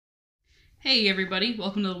Hey everybody,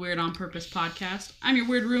 welcome to the Weird on Purpose podcast. I'm your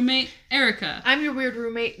weird roommate, Erica. I'm your weird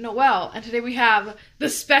roommate, Noelle, and today we have the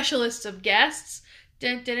specialist of guests,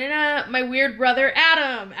 my weird brother,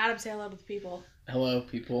 Adam. Adam, say hello to the people. Hello,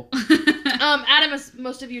 people. Adam, as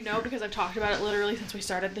most of you know, because I've talked about it literally since we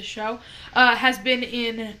started the show, has been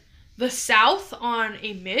in the South on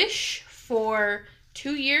a mish for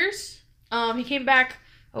 2 years. He came back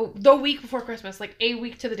the week before Christmas, like a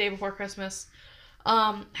week to the day before Christmas.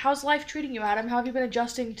 How's life treating you, Adam? How have you been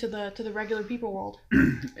adjusting to the regular people world?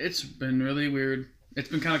 It's been really weird. It's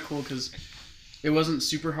been kind of cool because it wasn't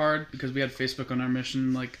super hard because we had Facebook on our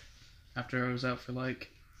mission, like, after I was out for,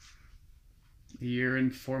 like, a year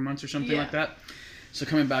and 4 months or something like that. So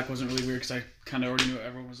coming back wasn't really weird because I kind of already knew what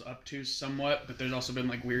everyone was up to somewhat, but there's also been,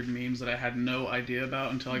 like, weird memes that I had no idea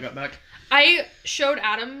about until I got back. I showed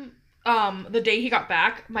Adam, the day he got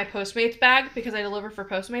back, my Postmates bag because I deliver for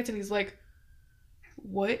Postmates, and he's like,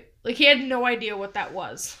 what? Like, he had no idea what that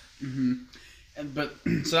was. Mm-hmm. But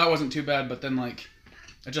so that wasn't too bad, but then, like,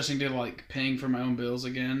 adjusting to, like, paying for my own bills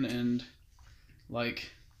again and, like,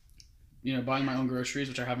 you know, buying my own groceries,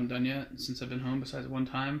 which I haven't done yet since I've been home besides one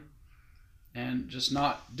time, and just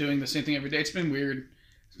not doing the same thing every day. It's been weird.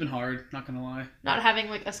 It's been hard, not gonna lie. Not having,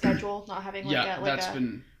 like, a schedule, not having, like, that's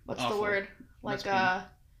been what's awful. the word? Like a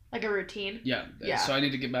routine. Yeah. So I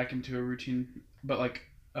need to get back into a routine, but, like,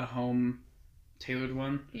 a home tailored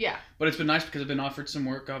one. Yeah. But it's been nice because I've been offered some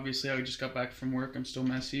work. Obviously, I just got back from work. I'm still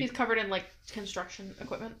messy. He's covered in, like, construction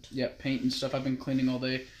equipment. Yeah, paint and stuff. I've been cleaning all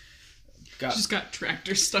day. Just got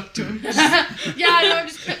tractor stuck to him. Yeah, I know. I'm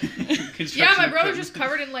just. Yeah, my brother's just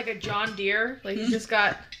covered in, like, a John Deere. Like, he's just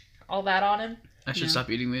got all that on him. I should stop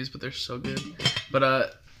eating these, but they're so good.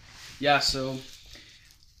 But yeah. So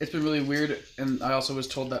it's been really weird, and I also was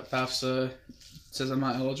told that FAFSA says I'm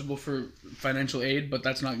not eligible for financial aid, but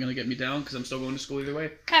that's not going to get me down because I'm still going to school either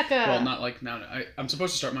way. Well, not like now. I'm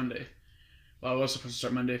supposed to start Monday. Well, I was supposed to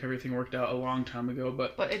start Monday if everything worked out a long time ago,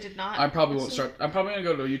 but it did not. I probably won't start. I'm probably going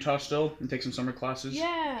to go to Utah still and take some summer classes.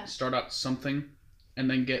 Yeah. Start out something, and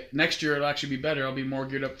then next year it'll actually be better. I'll be more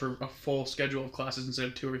geared up for a full schedule of classes instead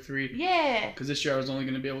of 2 or 3. Yeah. Because this year I was only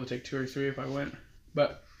going to be able to take 2 or 3 if I went.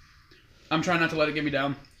 But I'm trying not to let it get me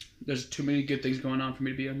down. There's too many good things going on for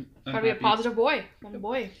me to be unhappy. Gotta be a positive boy. I'm a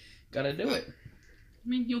boy. Gotta do it. I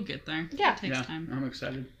mean, you'll get there. Yeah. It takes time. I'm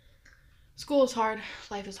excited. School is hard.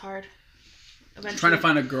 Life is hard. Eventually. I'm trying to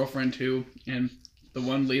find a girlfriend too, and the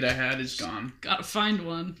one lead I had is gone. Gotta find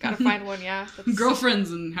one. Gotta find one, yeah.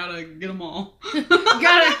 Girlfriends and how to get them all.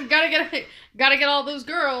 gotta get all those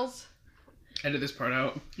girls. Edit this part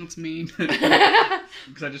out. That's me.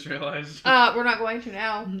 Because I just realized. We're not going to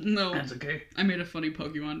now. No. That's okay. I made a funny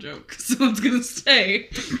Pokemon joke, so it's gonna stay.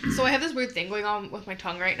 So I have this weird thing going on with my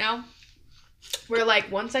tongue right now, where,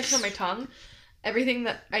 like, one section of my tongue, everything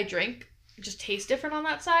that I drink just tastes different on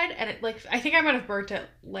that side, and it, like, I think I might have burnt it,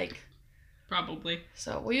 like. Probably.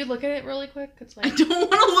 So will you look at it really quick? It's like. I don't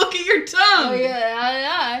want to look at your tongue. Oh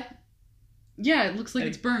yeah. Yeah, it looks like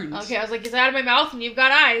it's burned. Okay, I was like, it's out of my mouth, and you've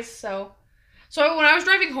got eyes, so. So when I was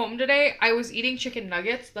driving home today, I was eating chicken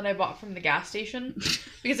nuggets that I bought from the gas station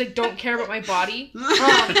because I don't care about my body. And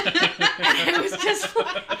I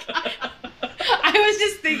was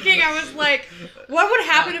just thinking, I was like, what would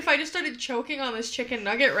happen if I just started choking on this chicken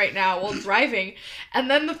nugget right now while driving? And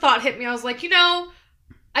then the thought hit me. I was like, you know,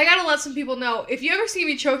 I gotta let some people know, if you ever see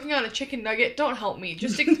me choking on a chicken nugget, don't help me.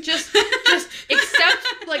 Just accept,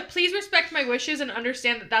 like, please respect my wishes and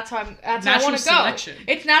understand that that's how I want to go. Selection.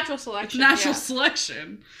 It's natural selection. It's natural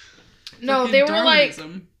selection. No, Fucking they were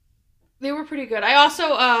Darwinism. like, they were pretty good. I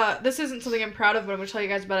also, this isn't something I'm proud of, but I'm gonna tell you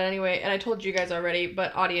guys about it anyway, and I told you guys already,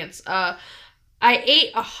 but audience, I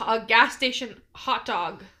ate a gas station hot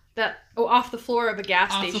dog off the floor of a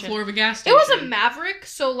gas station. Off the floor of a gas station. It was a Maverick,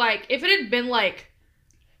 so, like, if it had been, like,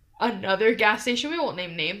 another gas station, we won't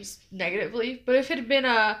name names negatively, but if it had been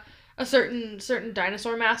a certain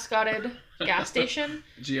dinosaur mascotted gas station,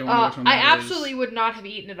 Gee, I absolutely would not have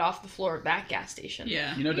eaten it off the floor of that gas station.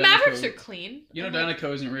 Yeah. You know, Mavericks are clean. You know,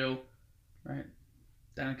 Danico isn't real, right?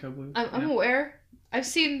 Danico Blue. I'm aware. I've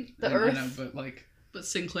seen the Earth. I know, but, like. But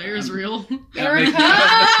Sinclair is real. Erica!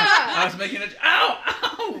 I was making it. Ow!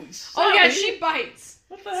 Oh yeah, she bites.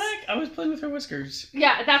 What the heck? I was playing with her whiskers.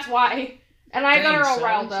 Yeah, that's why. And I got her all Sally,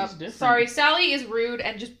 riled up. different. Sorry, Sally is rude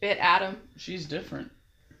and just bit Adam. She's different.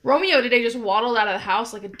 Romeo today just waddled out of the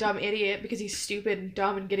house like a dumb idiot because he's stupid and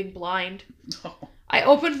dumb and getting blind. Oh. I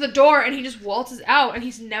opened the door and he just waltzes out, and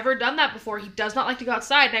he's never done that before. He does not like to go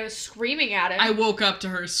outside, and I was screaming at him. I woke up to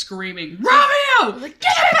her screaming, Romeo! Like,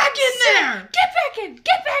 Get back in there! Get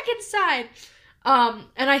back inside!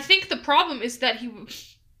 And I think the problem is that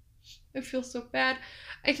I feel so bad.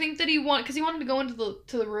 I think that he wanted to go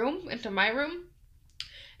into my room,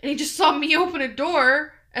 and he just saw me open a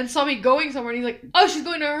door and saw me going somewhere, and he's like, oh, she's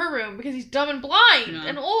going to her room because he's dumb and blind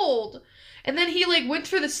and old. And then he like went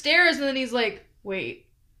through the stairs, and then he's like, wait,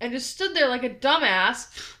 and just stood there like a dumbass.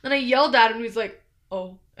 Then I yelled at him, and he's like,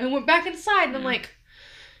 oh, and went back inside, and I'm like,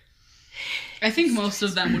 I think most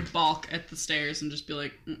of them would balk at the stairs and just be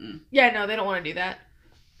like, yeah, no, they don't want to do that.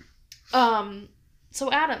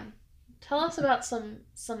 So Adam, tell us about some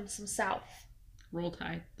South. Roll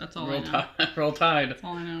Tide. That's all I know. Roll Tide. That's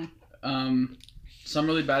all I know. So I'm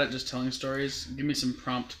really bad at just telling stories. Give me some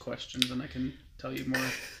prompt questions and I can tell you more.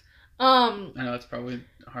 I know that's probably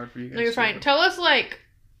hard for you guys. No, you're fine. Tell us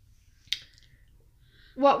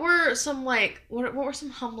what were some what were some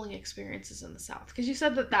humbling experiences in the South? Because you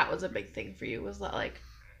said that was a big thing for you. Was that like?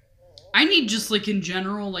 I need just in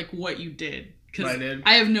general what you did. What I did.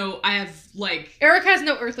 I have Eric has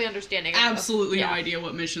no earthly understanding. Absolutely no idea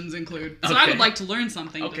what missions include. So I would like to learn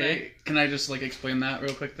something. Okay. Today. Can I just explain that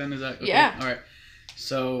real quick then? Is that okay? Yeah. All right.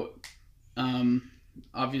 So,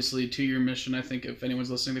 obviously 2-year mission. I think if anyone's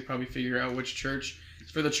listening, they probably figure out which church. It's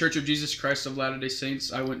for the Church of Jesus Christ of Latter-day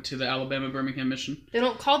Saints. I went to the Alabama Birmingham mission. They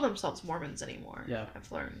don't call themselves Mormons anymore. Yeah. I've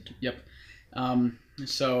learned. Yep.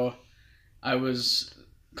 So I was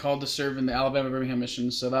called to serve in the Alabama Birmingham mission.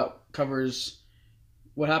 So that covers.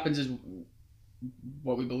 What happens is,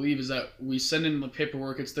 what we believe is that we send in the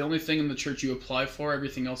paperwork. It's the only thing in the church you apply for.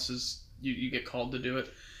 Everything else is you get called to do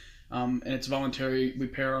it, and it's voluntary. We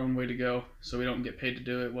pay our own way to go, so we don't get paid to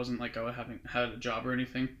do it. It wasn't like I haven't had a job or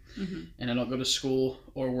anything, and I don't go to school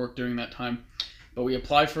or work during that time. But we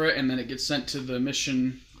apply for it, and then it gets sent to the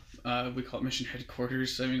mission. We call it mission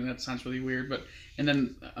headquarters. I mean, that sounds really weird, but and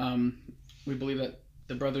then we believe that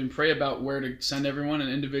the brethren pray about where to send everyone,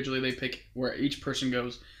 and individually they pick where each person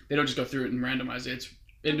goes. They don't just go through it and randomize it. It's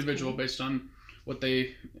individual based on what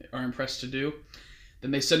they are impressed to do.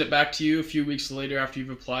 Then they send it back to you a few weeks later after you've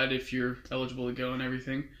applied, if you're eligible to go and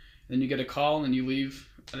everything. Then you get a call and you leave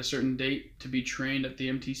at a certain date to be trained at the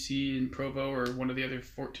MTC in Provo or one of the other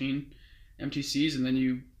 14 MTCs, and then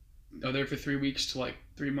you are there for 3 weeks to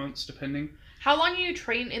 3 months depending. How long do you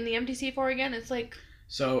train in the MTC for again? It's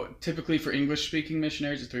So typically for English-speaking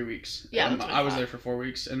missionaries, it's 3 weeks. Yeah, I was there for 4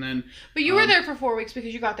 weeks, and then. But you were there for 4 weeks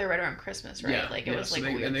because you got there right around Christmas, right? Yeah, It was a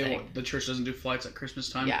weird thing. The church doesn't do flights at Christmas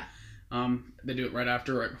time. Yeah. They do it right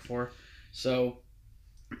after, right before. So,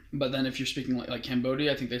 but then if you're speaking like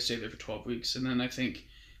Cambodia, I think they stay there for 12 weeks, and then I think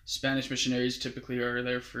Spanish missionaries typically are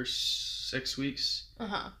there for 6 weeks.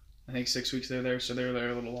 I think 6 weeks they're there, so they're there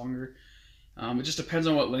a little longer. It just depends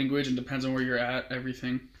on what language and depends on where you're at,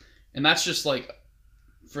 everything, and that's just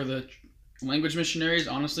for the language missionaries,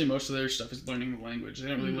 honestly, most of their stuff is learning the language. They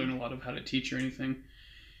don't really learn a lot of how to teach or anything.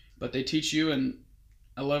 But they teach you, and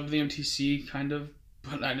I loved the MTC, kind of,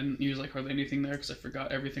 but I didn't use hardly anything there because I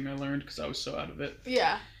forgot everything I learned because I was so out of it.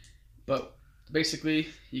 Yeah. But basically,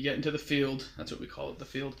 you get into the field. That's what we call it, the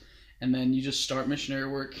field. And then you just start missionary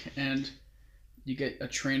work, and you get a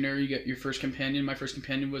trainer. You get your first companion. My first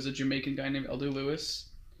companion was a Jamaican guy named Elder Lewis.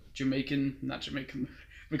 Not Jamaican.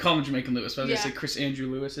 We call him Jamaican Lewis, but I was going to say Chris Andrew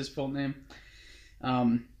Lewis, his full name.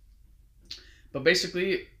 But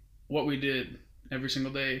basically, what we did every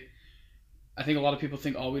single day, I think a lot of people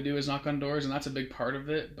think all we do is knock on doors, and that's a big part of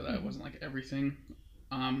it, but that wasn't everything.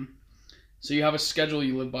 So you have a schedule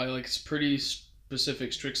you live by, it's pretty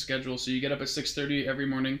specific, strict schedule. So you get up at 6:30 every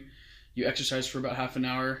morning, you exercise for about half an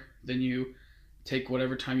hour, then you take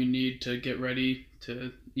whatever time you need to get ready,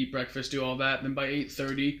 to eat breakfast, do all that. Then by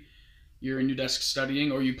 8:30, you're in your desk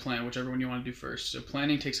studying, or you plan, whichever one you want to do first. So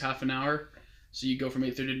planning takes half an hour. So you go from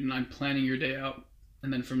 8:30 to 9 planning your day out.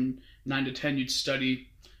 And then from 9 to 10, you'd study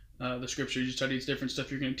the scriptures. You study different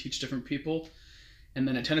stuff you're going to teach different people. And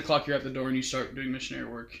then at 10 o'clock, you're at the door and you start doing missionary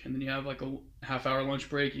work. And then you have a half-hour lunch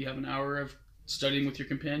break. You have an hour of studying with your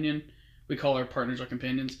companion. We call our partners our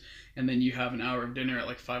companions. And then you have an hour of dinner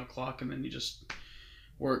at 5 o'clock, and then you just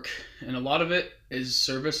work. And a lot of it is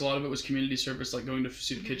service. A lot of it was community service, going to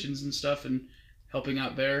soup kitchens and stuff and helping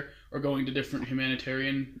out there, or going to different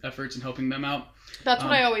humanitarian efforts and helping them out. That's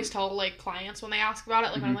what I always tell clients when they ask about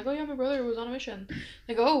it. When I'm oh yeah, my brother was on a mission.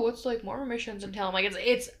 They go, oh, what's Mormon missions? And tell them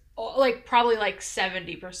it's probably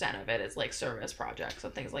 70% of it is service projects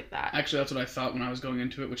and things like that. Actually, that's what I thought when I was going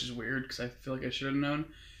into it, which is weird because I feel like I should have known.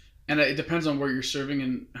 And it depends on where you're serving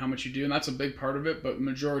and how much you do, and that's a big part of it, but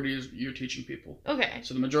majority is you're teaching people. Okay.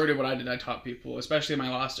 So the majority of what I did, I taught people, especially in my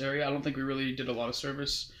last area. I don't think we really did a lot of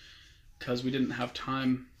service because we didn't have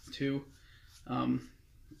time to.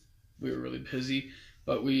 We were really busy,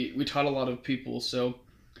 but we taught a lot of people. So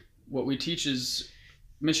what we teach is,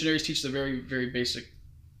 missionaries teach the very, very basic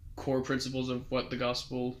core principles of what the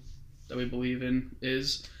gospel that we believe in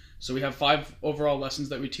is. So we have 5 overall lessons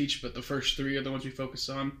that we teach, but the first 3 are the ones we focus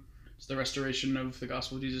on. It's the restoration of the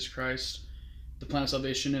gospel of Jesus Christ, the plan of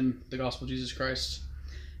salvation, and the gospel of Jesus Christ.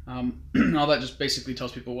 All that just basically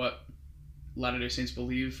tells people what Latter-day Saints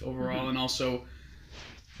believe overall, and also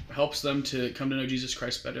helps them to come to know Jesus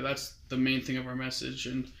Christ better. That's the main thing of our message,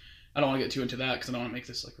 and I don't want to get too into that because I don't want to make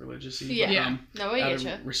this like religious-y. Yeah. No, I out get you.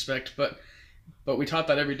 of respect, but we taught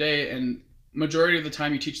that every day, and majority of the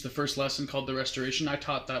time you teach the first lesson called the restoration. I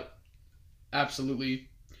taught that absolutely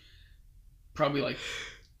probably like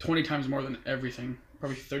 20 times more than everything,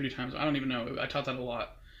 probably 30 times. I don't even know. I taught that a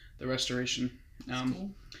lot, the restoration. Cool.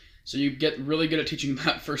 So you get really good at teaching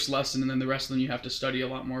that first lesson, and then the rest of them you have to study a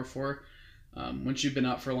lot more for. Once you've been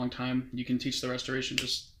out for a long time, you can teach the restoration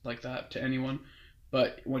just like that to anyone.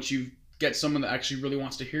 But once you get someone that actually really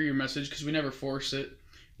wants to hear your message, because we never force it,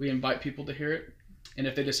 we invite people to hear it. And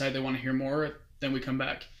if they decide they want to hear more, then we come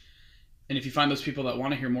back. And if you find those people that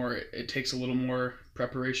want to hear more, it takes a little more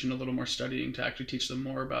preparation, a little more studying to actually teach them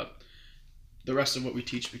more about the rest of what we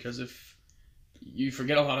teach, because if you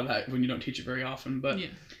forget a lot of that when you don't teach it very often. But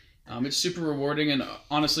it's super rewarding, and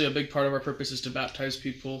honestly a big part of our purpose is to baptize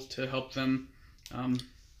people, to help them,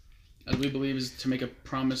 as we believe, is to make a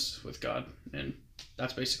promise with God. And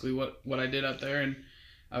that's basically what I did out there, and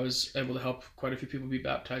I was able to help quite a few people be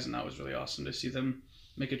baptized, and that was really awesome to see them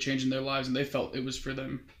make a change in their lives, and they felt it was for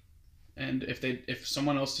them. And if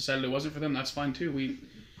someone else decided it wasn't for them, that's fine too.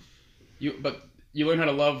 But you learn how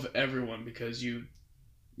to love everyone because you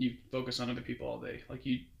focus on other people all day. Like,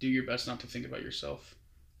 you do your best not to think about yourself,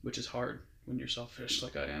 which is hard when you're selfish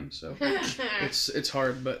like I am. So it's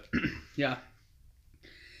hard, but yeah.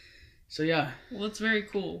 So yeah. Well, it's very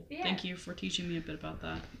cool. Yeah. Thank you for teaching me a bit about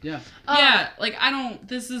that. Yeah. Yeah, like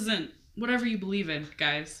this isn't whatever you believe in,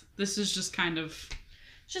 guys. This is just kind of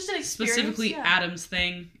It's just an experience. specifically Adam's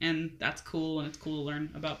thing, and that's cool, and it's cool to learn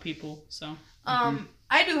about people. So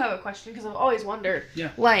I do have a question because I've always wondered.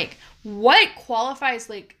 Yeah. Like, what qualifies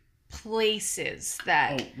like places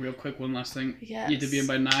that? Oh, real quick, one last thing. Yes. You have to be in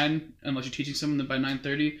by 9, unless you're teaching someone by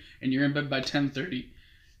 9:30, and you're in bed by 10:30.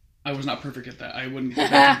 I was not perfect at that. I wouldn't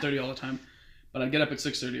get up at 10:30 all the time, but I'd get up at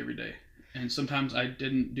 6:30 every day. And sometimes I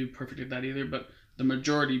didn't do perfect at that either, but the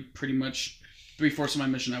majority, pretty much 3/4 of my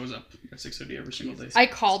mission, I was up at 6:30 every single day. I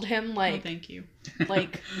called him oh, thank you.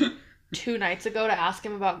 like 2 nights ago to ask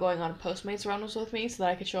him about going on a Postmates runs with me so that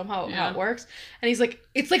I could show him how it works. And he's like,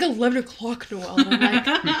 it's like 11 o'clock, Noelle. And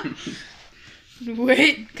I'm like,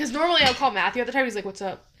 wait. Because normally I'll call Matthew at the time. He's like, what's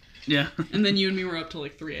up? Yeah. And then you and me were up till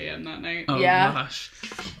like 3 a.m. that night. Oh, Yeah. gosh.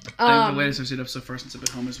 I think the latest I've stayed up so far since I've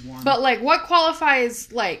been home is 1. But like, what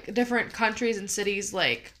qualifies like different countries and cities,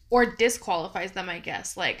 like, or disqualifies them, I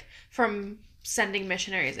guess, like from sending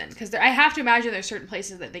missionaries in? Because I have to imagine there's certain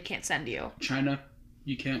places that they can't send you. China,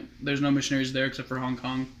 you can't. There's no missionaries there except for Hong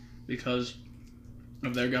Kong because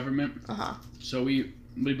of their government. So we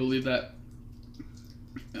believe that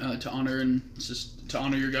to honor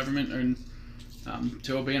your government and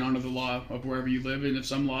to obey and honor the law of wherever you live, and if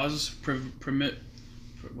some laws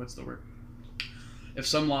if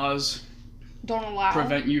some laws don't allow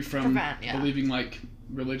prevent you from yeah. believing like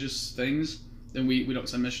religious things, then we don't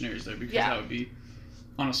send missionaries there, because that would be,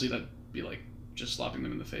 honestly, that'd be like just slapping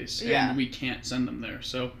them in the face. And we can't send them there.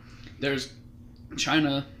 So there's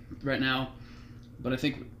China right now, but I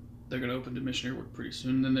think they're going to open to missionary work pretty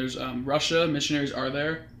soon. Then there's Russia. Missionaries are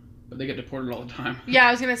there, but they get deported all the time. Yeah,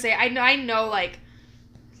 I was going to say, I know like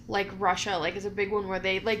Russia, like, is a big one where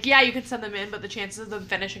they, like, yeah, you can send them in, but the chances of them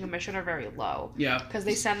finishing a mission are very low. Yeah. Because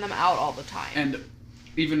they send them out all the time. And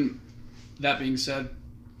even that being said,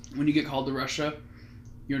 when you get called to Russia,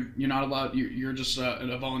 you're not allowed, you're just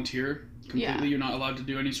a volunteer completely. Yeah. You're not allowed to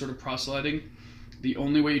do any sort of proselyting. The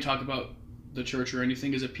only way you talk about the church or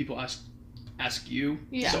anything is if people ask you.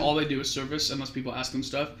 Yeah. So all they do is service unless people ask them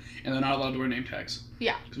stuff, and they're not allowed to wear name tags.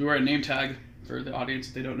 Yeah. Because we wear a name tag, for the audience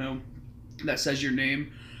if they don't know, that says your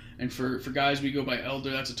name. And for guys, we go by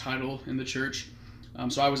elder. That's a title in the church.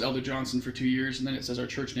 So I was Elder Johnson for 2 years, and then it says our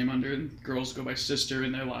church name under it. And girls go by sister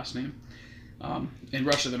and their last name. In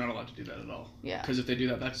Russia, they're not allowed to do that at all. Yeah. Because if they do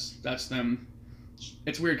that, that's them.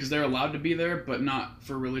 It's weird because they're allowed to be there, but not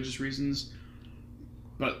for religious reasons.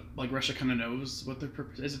 But like Russia kind of knows what their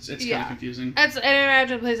purpose is. It's kind of confusing. And I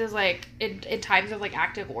imagine places like in times of like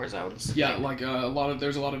active war zones. Yeah, like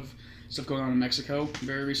there's a lot of stuff going on in Mexico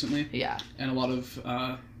very recently. Yeah. And a lot of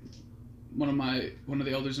one of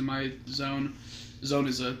the elders in my zone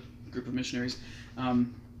is a group of missionaries.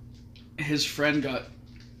 His friend got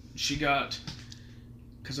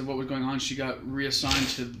because of what was going on, she got reassigned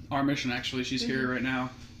to our mission. Actually, she's here right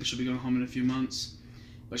now, and she'll be going home in a few months.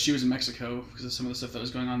 but she was in Mexico because of some of the stuff that was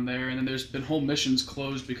going on there. And then there's been whole missions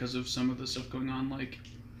closed because of some of the stuff going on. Like,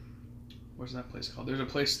 what's that place called? There's a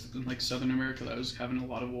place in like Southern America that was having a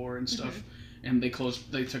lot of war and stuff, and they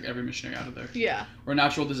took every missionary out of there. Yeah. Or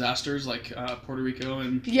natural disasters like Puerto Rico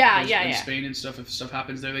and Spain and stuff. If stuff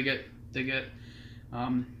happens there, they get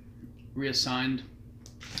reassigned,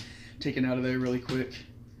 taken out of there really quick.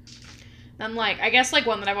 And like, I guess like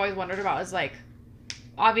one that I've always wondered about is like,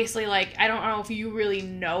 obviously, like, I don't know if you really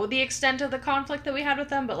know the extent of the conflict that we had with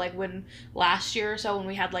them, but like when last year or so, when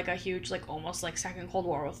we had like a huge, like almost like second Cold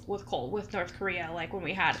War with North Korea, like when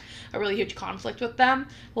we had a really huge conflict with them,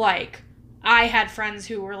 like I had friends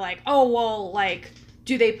who were like, oh well, like,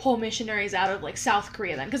 do they pull missionaries out of like South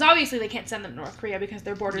Korea then? Because obviously they can't send them to North Korea because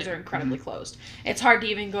their borders are incredibly closed. It's hard to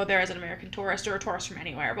even go there as an American tourist or a tourist from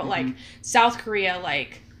anywhere. But like South Korea,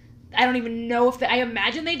 like I don't even know if I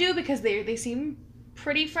imagine they do because they seem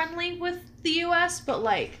pretty friendly with the U.S., but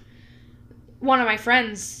like one of my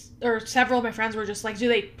friends or several of my friends were just like, do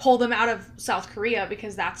they pull them out of South Korea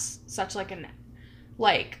because that's such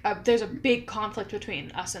like there's a big conflict between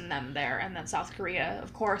us and them there, and then South Korea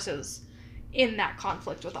of course is in that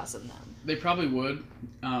conflict with us and them. They probably would.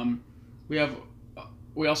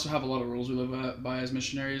 We also have a lot of rules we live by as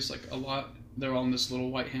missionaries, like a lot. They're all in this little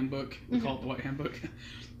white handbook. We call it the white handbook.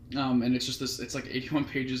 And it's just it's like 81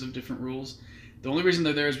 pages of different rules. The only reason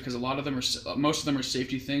they're there is because most of them are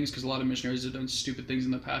safety things, because a lot of missionaries have done stupid things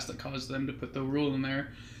in the past that caused them to put the rule in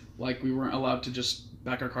there. Like, we weren't allowed to just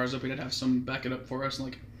back our cars up. We had to have someone back it up for us. And,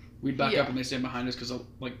 like, we'd back up and they stand behind us because,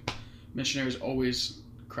 like, missionaries always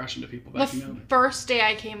crash into people backing up. The first day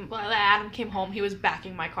Adam came home, he was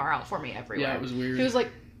backing my car out for me everywhere. Yeah, it was weird. He was like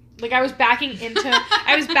I was backing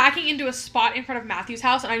into a spot in front of Matthew's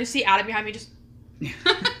house, and I just see Adam behind me just...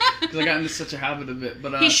 Because I got into such a habit of it.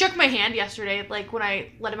 But he shook my hand yesterday, like when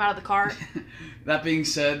I let him out of the car. That being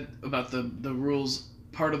said, about the rules,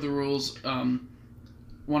 part of the rules,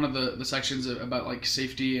 one of the sections about like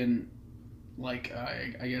safety and like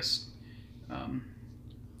I guess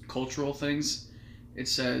cultural things, it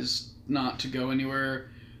says not to go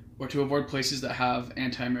anywhere or to avoid places that have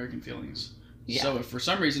anti-American feelings. Yeah. So if for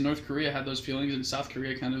some reason North Korea had those feelings and South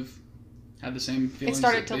Korea kind of had the same feelings, it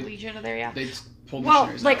started to lead into there. Yeah. They pulled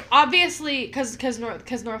missionaries out. Obviously, because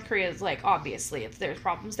North Korea is like, obviously there's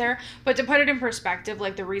problems there, but to put it in perspective,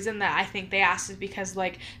 like the reason that I think they asked is because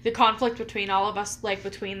like the conflict between all of us, like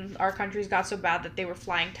between our countries, got so bad that they were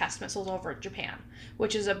flying test missiles over Japan,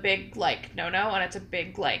 which is a big like no, and it's a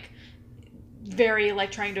big like very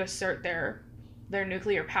like trying to assert their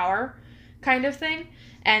nuclear power kind of thing.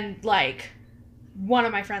 And like one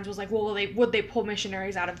of my friends was like, well, would they pull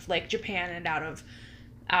missionaries out of like Japan and out of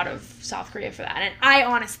South Korea for that? And I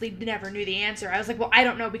honestly never knew the answer. I was like, well, I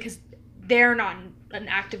don't know, because they're not in an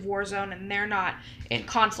active war zone and they're not in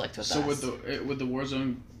conflict with us. So would the war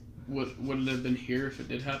zone would it have been here if it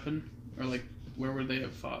did happen, or like where would they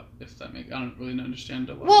have fought? If that I don't really understand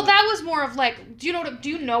a lot. Well, that was more of like, do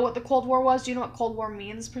you know what the Cold War was? Do you know what Cold War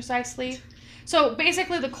means precisely? So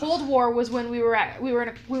basically, the Cold War was when we were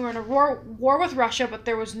in a war with Russia, but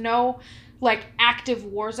there was no like active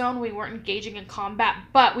war zone. We weren't engaging in combat,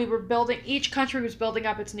 but each country was building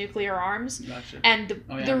up its nuclear arms. Gotcha. And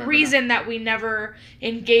the reason that we never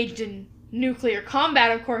engaged in nuclear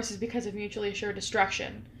combat, of course, is because of mutually assured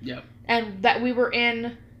destruction. Yep. And that we were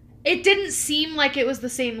in, it didn't seem like it was the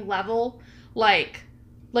same level, like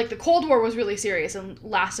the Cold War was really serious and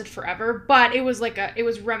lasted forever, but it was it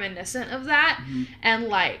was reminiscent of that. Mm-hmm. And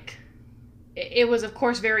like it was of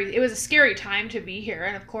course it was a scary time to be here,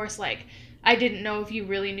 and of course like I didn't know if you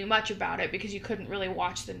really knew much about it because you couldn't really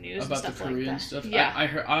watch the news about and stuff the Korean like that. Stuff. Yeah, I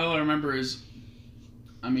heard. All I remember is,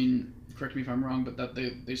 I mean, correct me if I'm wrong, but that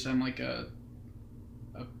they sound like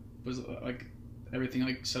was like everything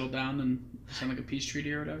like settled down and sound like a peace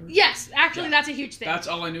treaty or whatever. Yes, actually, that's a huge thing. That's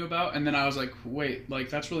all I knew about, and then I was like, wait, like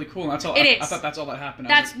that's really cool. And that's all. I thought that's all that happened.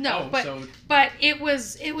 But it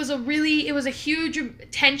was a huge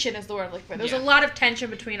tension, is the word I'm looking for. There was a lot of tension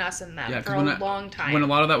between us and them for a long time. When a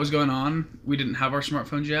lot of that was going on, we didn't have our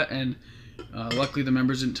smartphones yet, and luckily the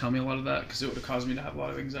members didn't tell me a lot of that because it would have caused me to have a lot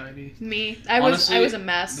of anxiety. Honestly, I was a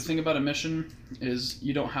mess. The thing about a mission is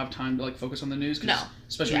you don't have time to like focus on the news.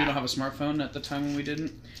 Especially when you don't have a smartphone at the time when we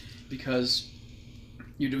didn't, because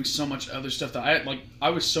you're doing so much other stuff that I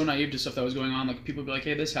was so naive to stuff that was going on. Like people would be like,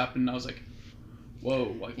 "Hey, this happened," and I was like,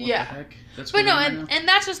 "Whoa, like what the heck?" And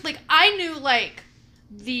that's just like I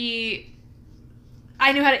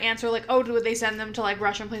knew how to answer, like, oh, would they send them to, like,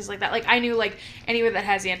 Russia and places like that? Like, I knew, like, anywhere that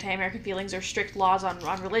has anti-American feelings or strict laws on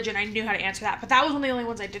religion, I knew how to answer that. But that was one of the only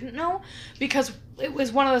ones I didn't know, because it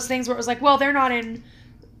was one of those things where it was like, well, they're not in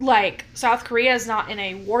like, South Korea is not in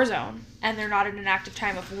a war zone, and they're not in an active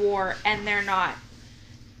time of war, and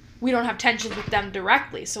we don't have tensions with them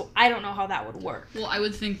directly, so I don't know how that would work. Well, I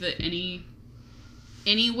would think that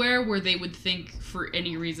anywhere where they would think for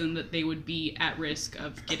any reason that they would be at risk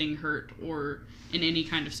of getting hurt or in any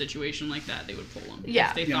kind of situation like that, they would pull them. Yeah.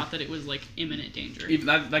 If they thought that it was, like, imminent danger. Even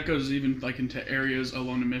that goes even, like, into areas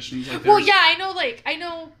alone in missions. Like, Well, yeah, I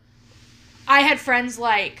know I had friends,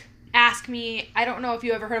 like, ask me, I don't know if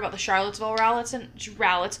you ever heard about the Charlottesville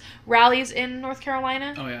rallies in North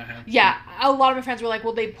Carolina. Oh, yeah, I have. Yeah, a lot of my friends were like,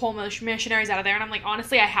 well, they'd pull missionaries out of there, and I'm like,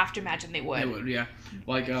 honestly, I have to imagine they would. They would, yeah.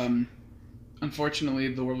 Like,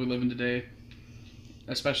 unfortunately, the world we live in today,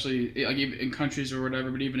 especially, like, even in countries or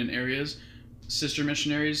whatever, but even in areas, sister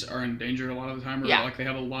missionaries are in danger a lot of the time, or, like, they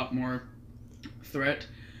have a lot more threat,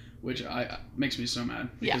 which makes me so mad.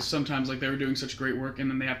 Because sometimes, like, they were doing such great work, and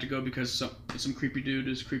then they have to go because some creepy dude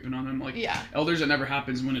is creeping on them. Like, elders, it never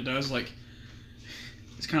happens. When it does, like,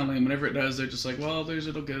 it's kind of lame. Whenever it does, they're just like, well,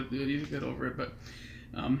 you get over it. But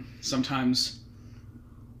sometimes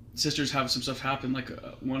sisters have some stuff happen. Like,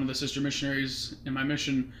 one of the sister missionaries in my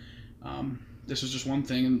mission, this was just one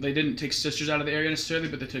thing, and they didn't take sisters out of the area necessarily,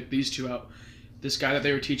 but they took these two out. This guy that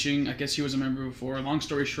they were teaching, I guess he was a member before. Long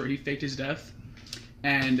story short, he faked his death.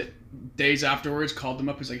 And days afterwards, called them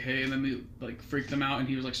up. He's like, hey, and then they, like, freaked them out, and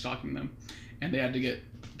he was, like, stalking them. And they had to get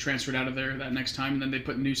transferred out of there that next time, and then they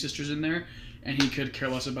put new sisters in there, and he could care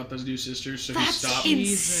less about those new sisters, so he stopped. That's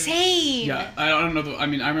insane! Yeah, I don't know. I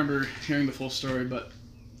remember hearing the full story, but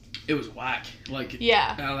it was whack. Like,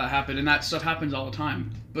 how that happened. And that stuff happens all the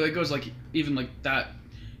time. But it goes, like, even, like, that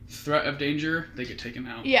threat of danger, they get taken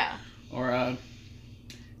out. Yeah. Or,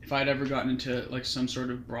 if I'd ever gotten into, like, some sort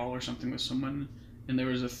of brawl or something with someone, and there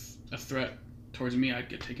was a threat towards me, I'd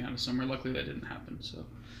get taken out of somewhere. Luckily, that didn't happen, so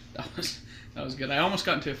that was good. I almost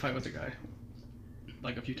got into a fight with a guy,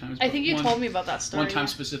 like, a few times. I think you told me about that story. One time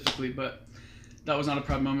specifically, but that was not a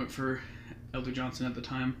proud moment for Elder Johnson at the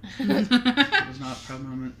time. It was not a proud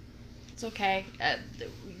moment. It's okay.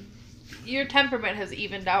 Your temperament has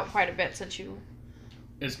evened out quite a bit since you...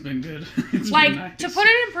 It's been good. It's like, been nice. To put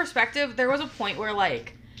it in perspective, there was a point where,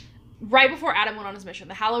 like, right before Adam went on his mission,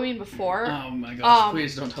 the Halloween before... Oh my gosh,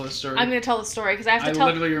 please don't tell the story. I'm going to tell the story, because I have to tell...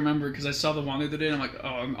 I literally remember, because I saw the one the other day, and I'm like,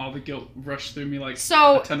 oh, and all the guilt rushed through me like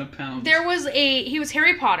a ton of pounds. He was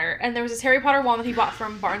Harry Potter, and there was this Harry Potter wand that he bought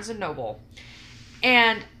from Barnes & Noble.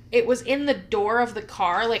 And it was in the door of the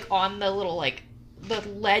car, like, on the little, like, the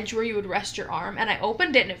ledge where you would rest your arm, and I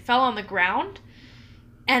opened it, and it fell on the ground,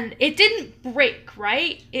 and it didn't break,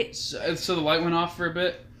 right? So the light went off for a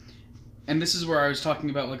bit. And this is where I was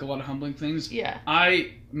talking about, like, a lot of humbling things. Yeah.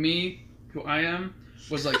 Who I am,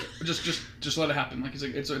 was like, just let it happen. Like,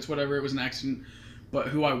 it's whatever. It was an accident. But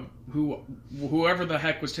whoever the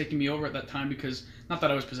heck was taking me over at that time, because not that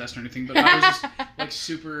I was possessed or anything, but I was just like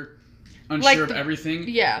super unsure of everything.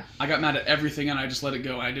 Yeah. I got mad at everything and I just let it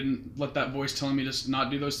go. I didn't let that voice telling me to not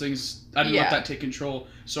do those things. I didn't let that take control.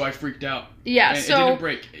 So I freaked out. Yeah. And it didn't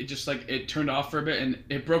break. It just it turned off for a bit and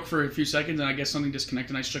it broke for a few seconds and I guess something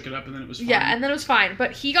disconnected and I shook it up and then it was fine. Yeah, and then it was fine.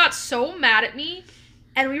 But he got so mad at me,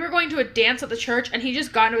 and we were going to a dance at the church, and he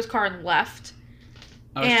just got into his car and left.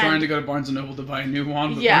 I was trying to go to Barnes & Noble to buy a new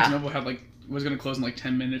wand, but Barnes & Noble had was going to close in like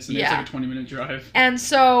 10 minutes, and it was like a 20-minute drive. And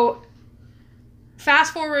so,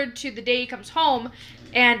 fast forward to the day he comes home,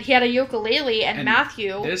 and he had a ukulele, and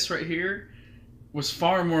Matthew... This right here was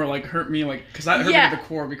far more, like, hurt me, like, because that hurt me to the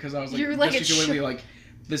core, because I was like, this ukulele, like,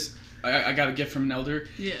 this... I got a gift from an elder.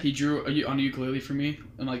 Yeah. He drew on a ukulele for me,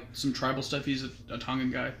 and, like, some tribal stuff. He's a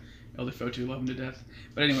Tongan guy. Elder Fotu, love him to death.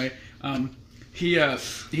 But anyway, he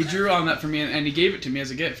drew on that for me, and he gave it to me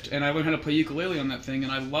as a gift. And I learned how to play ukulele on that thing,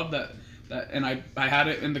 and I love that. And I had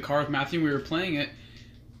it in the car with Matthew. We were playing it,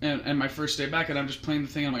 and my first day back, and I'm just playing the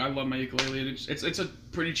thing. I'm like, I love my ukulele. And it's a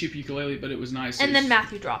pretty cheap ukulele, but it was nice. And then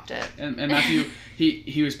Matthew dropped it. And Matthew,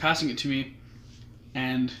 he was passing it to me,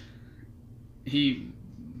 and he,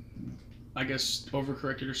 I guess,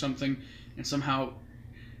 overcorrected or something, and somehow...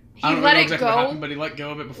 I don't know exactly what happened, but he let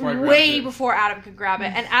go of it before I grabbed it. Way before Adam could grab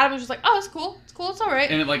it. And Adam was just like, oh, it's cool. It's cool. It's all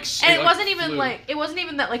right. And it wasn't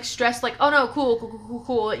even that, like, stressed, like, oh, no,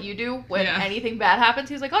 cool that you do when anything bad happens.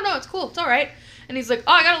 He was like, oh, no, it's cool. It's all right. And he's like,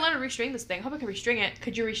 oh, I got to learn to restring this thing. Hope I can restring it.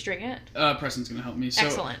 Could you restring it? Preston's going to help me. So,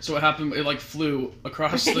 excellent. So what happened, it, like, flew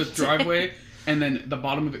across the driveway, and then the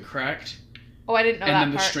bottom of it cracked. Oh, I didn't know that part.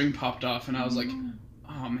 And then the string popped off, and I was like,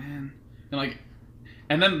 oh, man.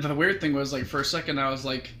 And then the weird thing was, like, for a second, I was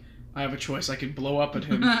like, I have a choice. I could blow up at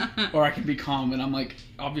him, or I could be calm. And I'm like,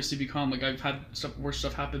 obviously be calm. Like, I've had worse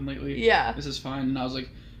stuff happen lately. Yeah. This is fine. And I was like,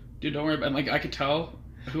 dude, don't worry about it. And, like, I could tell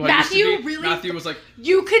who I used to Matthew be, really- Matthew was like,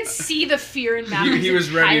 You could see the fear in Matthew's he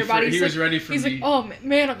was ready entire body. for, he He's was like, ready for he's me. like, oh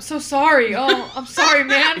man, I'm so sorry. Oh, I'm sorry,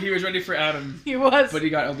 man. He was ready for Adam, He was. but he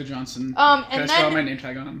got Elder Johnson. And I still have my then name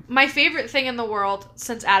tag on him. my favorite thing in the world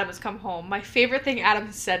since Adam has come home, my favorite thing Adam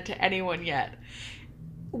has said to anyone yet.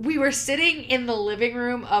 We were sitting in the living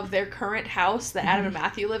room of their current house that Adam and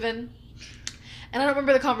Matthew live in. And I don't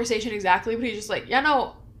remember the conversation exactly, but he's just like, yeah,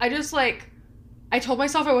 no, I just like, I told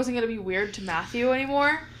myself I wasn't going to be weird to Matthew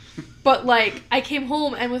anymore. But like, I came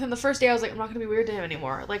home and within the first day I was like, I'm not going to be weird to him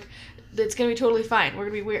anymore. Like, it's going to be totally fine. We're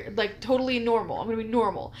going to be weird, like totally normal. I'm going to be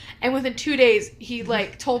normal. And within 2 days, he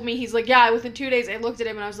like told me, he's like, yeah, within 2 days I looked at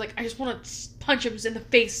him and I was like, I just want to punch him in the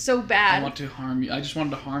face so bad. I want to harm you. I just wanted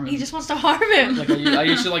to harm him. He just wants to harm him. Like I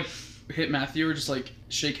used to like hit Matthew or just like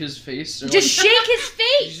shake his face. Or, Just like, shake his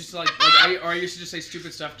he's face. just like I used to just say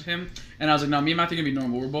stupid stuff to him, and I was like, no, me and Matthew are gonna be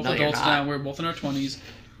normal. We're both No, you're adults not. now. We're both in our 20s.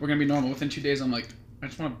 We're gonna be normal. Within 2 days, I'm like, I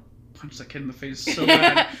just want to punch that kid in the face so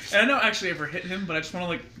bad. And I don't actually ever hit him, but I just want to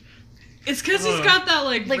like. It's because he's got that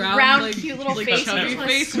like round, like, cute little like, face. chubby You just wanna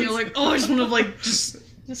face, and you're like, oh, I just want to like just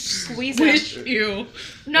Just squeeze him. squish you.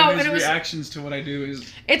 No, and his and it was. reactions to what I do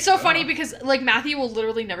is. It's so funny because like Matthew will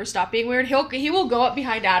literally never stop being weird. He will go up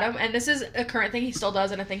behind Adam, and this is a current thing he still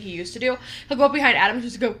does and a thing he used to do. He'll go up behind Adam and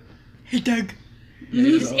just go, "Hey, Doug," Yeah,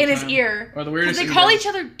 he does it all in the his time. ear. Or the Because weirdest they thing call he each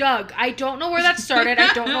does- other Doug. I don't know where that started.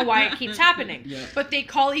 I don't know why it keeps happening. Yeah. But they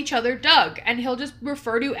call each other Doug, and he'll just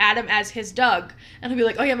refer to Adam as his Doug, and he'll be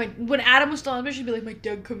like, "Oh yeah, when Adam was still on the mission, he'd be like, my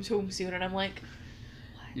Doug comes home soon," and I'm like,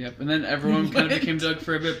 Yep, and then everyone kind of What? became Doug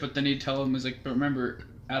for a bit, but then he'd tell him, he's like, but remember,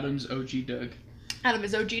 Adam's OG Doug. Adam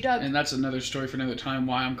is OG Doug. And that's another story for another time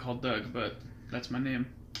why I'm called Doug, but that's my name.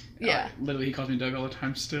 Yeah. Literally, he calls me Doug all the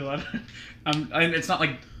time still. It's not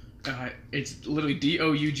like, it's literally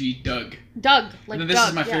D-O-U-G, Doug. Doug, like and then this Doug,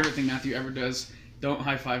 is my yeah. favorite thing Matthew ever does. Don't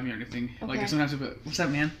high five me or anything. Okay. Like sometimes he'll be like, what's that,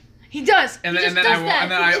 man? He does. And he then, just does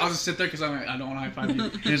that. I'll just sit there because I'm like, I don't want to high five you.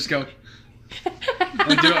 And just go,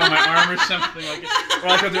 and do it on my arm or something. Like, or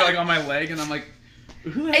I'll do it like on my leg, and I'm like,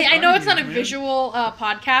 who the heck I know are it's you, not a man? visual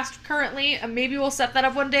podcast currently. Maybe we'll set that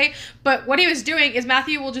up one day. But what he was doing is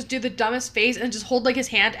Matthew will just do the dumbest face and just hold like his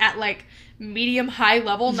hand at like medium high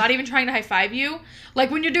level, not even trying to high five you. Like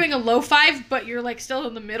when you're doing a low five, but you're like still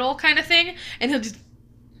in the middle kind of thing. And he'll just,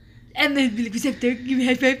 and then be like, what's up, Doug? Give me a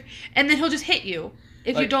high five. And then he'll just hit you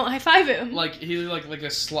if you Like- don't high five him. Like he like a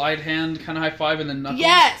slide hand kind of high five and then knuckles.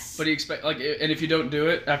 Yes. But he expect like, and if you don't do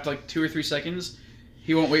it after like 2 or 3 seconds,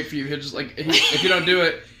 he won't wait for you. He'll just like if you don't do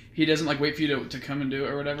it, he doesn't like wait for you to come and do it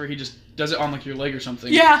or whatever. He just does it on like your leg or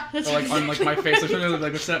something. Yeah, that's Or like on like my exactly face. what Like, he does.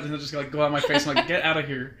 like what's up? And he'll just like go out my face and like get out of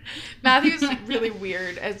here. Matthew's really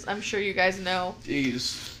weird, as I'm sure you guys know.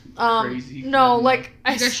 Jeez. Crazy. No, like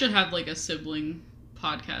I You guys should have like a sibling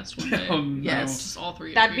podcast one day. Oh no. Yes. Just all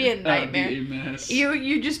three. That'd of be you. a nightmare. That'd be a mess.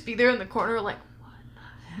 You just be there in the corner like,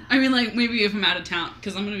 I mean, like maybe if I'm out of town,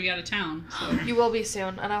 because I'm gonna be out of town, so you will be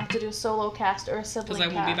soon, and I'll have to do a solo cast or a sibling because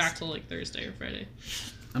I won't be back cast. till like Thursday or Friday.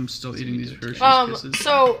 I'm still eating these Hershey's Kisses.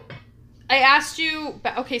 So I asked you.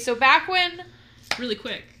 Okay, so back when, Really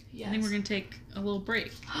quick. I Yes. think we're gonna take a little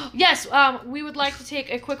break. yes, we would like to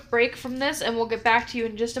take a quick break from this, and we'll get back to you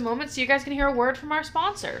in just a moment, so you guys can hear a word from our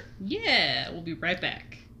sponsor. Yeah, we'll be right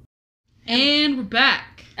back. And we're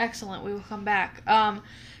back. Excellent. We will come back.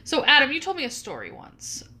 So Adam, you told me a story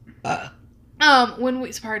once.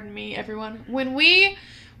 Pardon me, everyone. When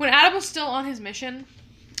Adam was still on his mission,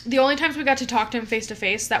 the only times we got to talk to him face to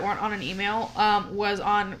face that weren't on an email, was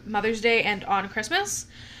on Mother's Day and on Christmas.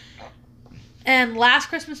 And last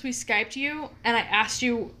Christmas we Skyped you, and I asked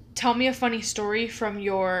you, tell me a funny story from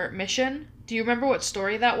your mission. Do you remember what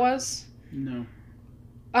story that was? No.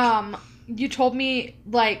 You told me,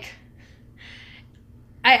 like,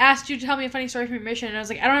 I asked you to tell me a funny story from your mission, and I was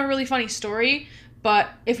like, I don't have a really funny story, but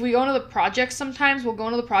if we go into the projects sometimes, we'll go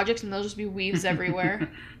into the projects and there'll just be weaves everywhere.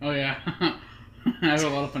 Oh yeah. I have a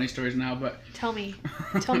lot of funny stories now, but Tell me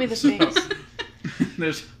the things.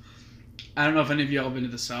 There's, I don't know if any of y'all have been to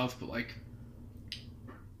the South, but like,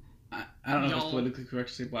 I don't know if it's Y'all. politically correct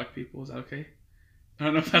to say black people. Is that okay? I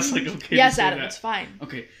don't know if that's like okay. Yes, to say Adam, that. it's fine.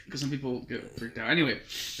 Okay, because some people get freaked out. Anyway,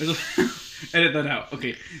 there's edit that out.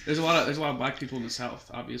 Okay, there's a lot of black people in the South.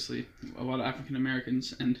 Obviously, a lot of African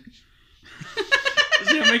Americans, and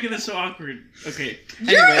see, I'm making this so awkward. Okay,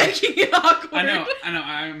 You're anyway. making it awkward. I know,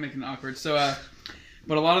 I'm making it awkward. So,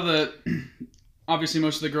 but a lot of the, obviously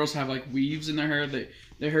most of the girls have like weaves in their hair.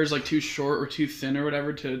 Their hair is like too short or too thin or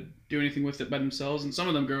whatever to do anything with it by themselves. And some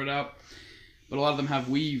of them grow it out, but a lot of them have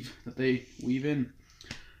weave that they weave in.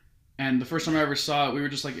 And the first time I ever saw it, we were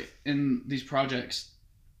just like in these projects,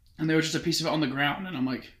 and there was just a piece of it on the ground, and I'm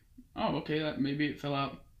like, oh, okay, that maybe it fell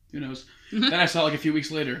out. Who knows? Then I saw like a few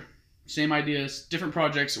weeks later, same ideas, different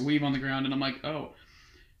projects, weave on the ground, and I'm like, oh,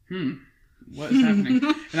 what is happening?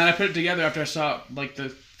 And then I put it together after I saw it, like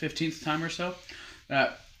the 15th time or so,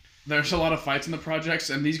 that there's a lot of fights in the projects,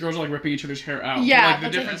 and these girls are like ripping each other's hair out. Yeah, But,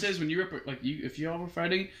 like the difference is when you rip it, like if you all were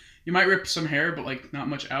fighting, you might rip some hair, but like not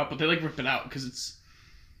much out. But they like rip it out because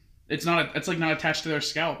it's not not attached to their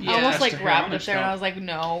scalp. Yeah. I almost It's like attached to hair grabbed on their it there, and I was like,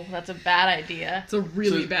 no, that's a bad idea. It's a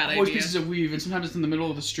really bad always idea. pieces of weave, and sometimes it's in the middle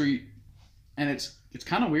of the street, and it's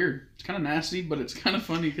kind of weird. It's kind of nasty, but it's kind of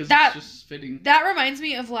funny because it's just fitting. That reminds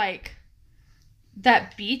me of like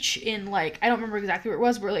that beach in like I don't remember exactly where it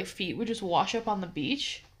was, where like feet would just wash up on the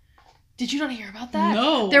beach. Did you not hear about that?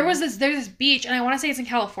 No. There's this beach, and I want to say it's in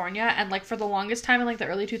California, and like for the longest time in like the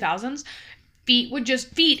early 2000s,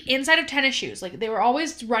 feet inside of tennis shoes. Like they were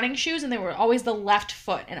always running shoes, and they were always the left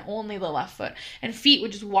foot and only the left foot, and feet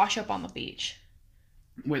would just wash up on the beach.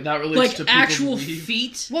 Wait, that relates Like to people's actual weave?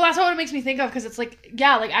 feet? Well, that's what it makes me think of, because it's like,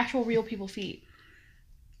 yeah, like actual real people feet.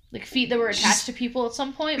 Like feet that were attached to people at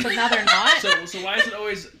some point, but now they're not. So why is it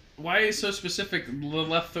always? Why is it so specific? The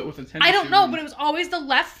left foot with a tennis I don't shoe? know, but it was always the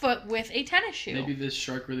left foot with a tennis shoe. Maybe this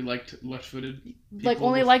shark really liked left-footed people like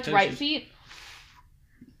only with liked tennis right shoes. feet.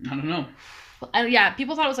 I don't know. Yeah,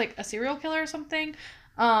 people thought it was like a serial killer or something.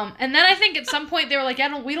 And then I think at some point they were like,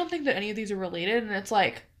 yeah, we don't think that any of these are related, and it's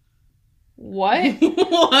like, what?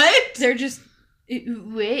 What? They're just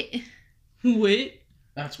wait. Wait.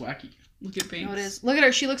 That's wacky. Look at Banks. No, it is. Look at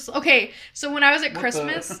her. She looks okay. So when I was at What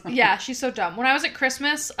Christmas, the- yeah, she's so dumb. When I was at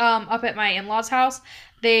Christmas, up at my in-laws' house,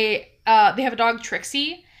 they have a dog,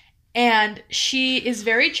 Trixie, and she is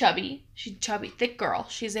very chubby. She's a chubby, thick girl.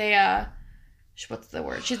 She's a what's the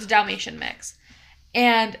word? She's a Dalmatian mix,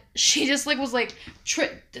 and she just like was like,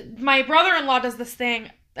 my brother-in-law does this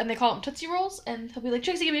thing. And they call them Tootsie Rolls, and he'll be like,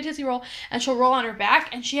 Trixie, give me a Tootsie Roll, and she'll roll on her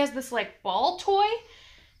back, and she has this like ball toy.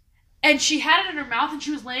 And she had it in her mouth, and she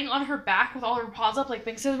was laying on her back with all her paws up like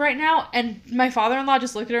Binks is right now. And my father-in-law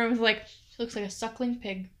just looked at her and was like, she looks like a suckling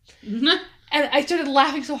pig. And I started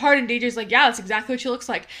laughing so hard, and DJ's like, yeah, that's exactly what she looks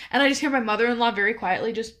like. And I just hear my mother-in-law very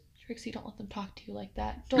quietly just, Trixie, don't let them talk to you like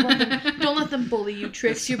that. Don't let them bully you,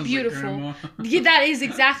 Trix. You're Sounds like beautiful. Grandma. Yeah, that is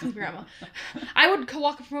exactly Grandma. I would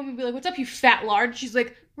walk up to Romeo and be like, what's up, you fat lard? She's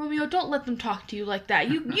like, Romeo, don't let them talk to you like that.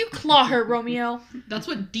 You claw her, Romeo. That's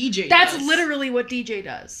what DJ That's does. literally what DJ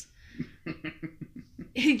does.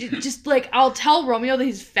 He just like, I'll tell Romeo that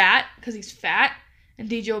he's fat because he's fat, and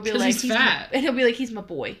DJ will be 'Cause like, he's fat. and he'll be like, he's my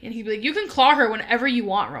boy, and he'll be like, you can claw her whenever you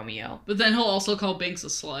want, Romeo. But then he'll also call Banks a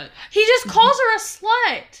slut. He just calls her a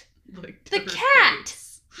slut. Like, The to her cat.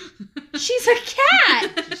 face. She's a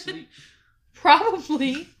cat. You sleep.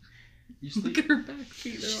 Probably. You Look sleep. at her back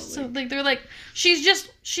feet. They're all So like... like they're like,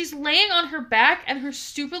 she's laying on her back, and her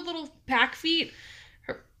stupid little back feet.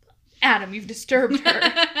 Adam, you've disturbed her.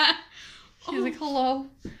 She's like, hello.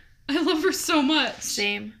 I love her so much.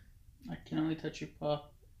 Same. I can only touch your paw.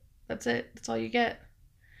 That's it. That's all you get.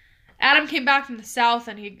 Adam came back from the south,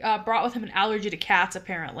 and he brought with him an allergy to cats,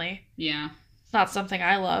 apparently. Yeah. Not something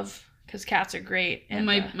I love, because cats are great. And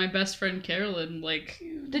my best friend Carolyn, like,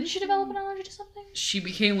 Didn't she develop an allergy to something? she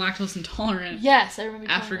became lactose intolerant Yes, I remember.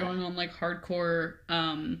 you after telling me going on like hardcore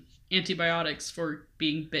antibiotics for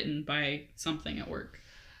being bitten by something at work.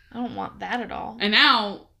 that. I don't want that at all. And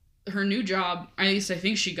now her new job, at least I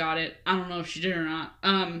think she got it. I don't know if she did or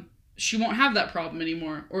not. She won't have that problem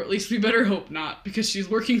anymore, or at least we better hope not, because she's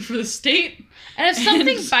working for the state. And if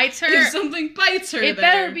something And bites her, If something bites her, it there,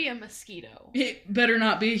 better be a mosquito. It better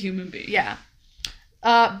not be a human being. Yeah.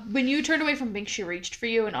 When you turned away from Binks, she reached for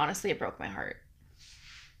you, and honestly, it broke my heart.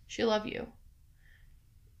 She loved you.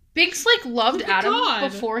 Binks, like, loved Oh my Adam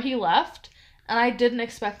God. before he left, and I didn't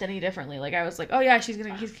expect any differently. Like, I was like, oh yeah, he's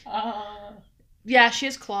yeah, she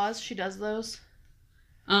has claws. She does those.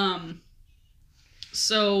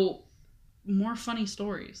 So, more funny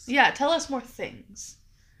stories. Yeah, tell us more things.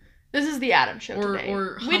 This is the Adam show Or today.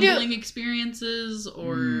 or We do. humbling experiences,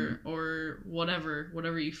 or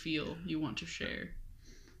whatever you feel you want to share.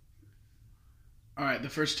 Alright, the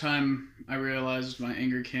first time I realized my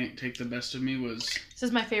anger can't take the best of me was This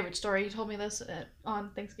is my favorite story. You told me this on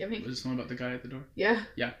Thanksgiving. the one about the guy at the door. Yeah.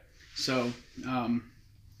 So,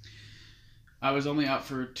 I was only out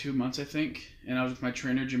for 2 months, I think, and I was with my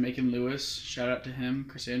trainer, Jamaican Lewis. Shout out to him,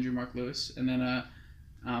 Chris Andrew, Mark Lewis. And then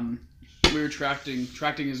we were tracting.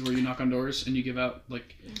 Tracting is where you knock on doors and you give out,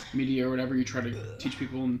 like, media or whatever. You try to teach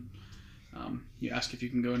people, and you ask if you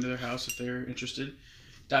can go into their house if they're interested.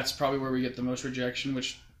 That's probably where we get the most rejection,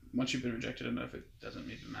 which once you've been rejected enough, it doesn't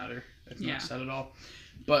even matter. It's Yeah. not sad at all.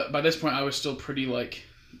 But by this point, I was still pretty, like,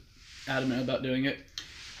 adamant about doing it.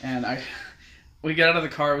 And we get out of the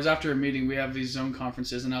car. It was after a meeting. We have these zone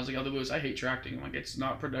conferences, and I was like, Elder Lewis, I hate tracting. I'm like, it's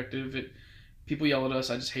not productive. People yell at us.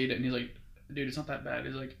 I just hate it. And he's like, dude, it's not that bad.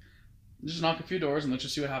 He's like, just knock a few doors and let's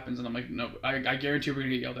just see what happens. And I'm like, no, I guarantee we're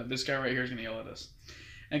going to get yelled at. This guy right here is going to yell at us.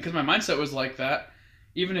 And because my mindset was like that,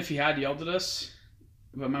 even if he had yelled at us,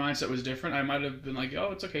 but my mindset was different, I might have been like,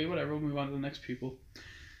 oh, it's okay, whatever, we'll move on to the next people.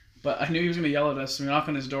 But I knew he was going to yell at us. So we knock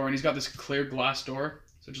on his door, and he's got this clear glass door.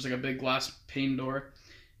 So just like a big glass pane door.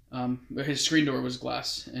 His screen door was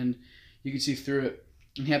glass, and you could see through it.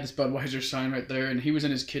 And he had this Budweiser sign right there, and he was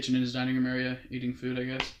in his kitchen in his dining room area eating food, I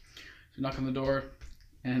guess. So we knock on the door,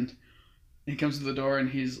 and he comes to the door, and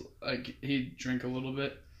he's like, he drank a little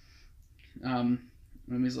bit.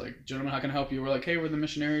 And he's like, gentlemen, how can I help you? We're like, hey, we're the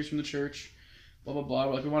missionaries from the church, blah, blah, blah.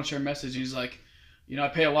 We're like, we want to share a message. And he's like, you know, I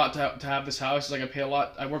pay a lot to have this house. He's like, I pay a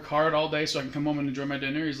lot. I work hard all day so I can come home and enjoy my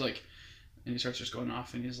dinner. He's like, and he starts just going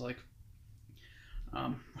off, and he's like,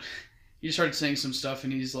 he just started saying some stuff,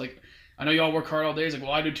 and he's like, I know y'all work hard all day. He's like,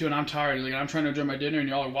 well, I do too, and I'm tired. He's like, I'm trying to enjoy my dinner, and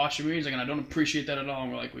y'all are watching me. He's like, and I don't appreciate that at all.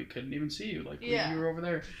 And we're like, we couldn't even see you. Like, you were over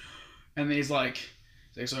there. And then he's like,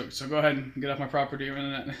 so go ahead and get off my property. And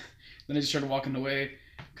then he just started walking away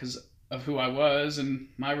because of who I was and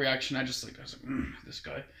my reaction. I was like, this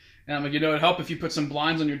guy. And I'm like, you know, it'd help if you put some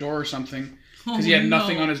blinds on your door or something. Because he had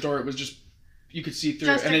nothing on his door. It was just, you could see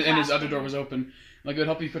through it. And his other door was open. Like, it would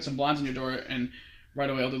help if you put some blinds on your door. And right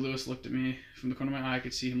away, Elder Lewis looked at me from the corner of my eye. I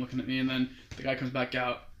could see him looking at me. And then the guy comes back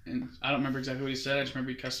out. And I don't remember exactly what he said. I just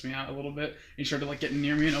remember he cussed me out a little bit. And he started, like, getting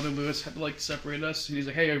near me. And Elder Lewis had to, like, separate us. And he's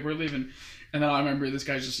like, hey, we're leaving. And then I remember this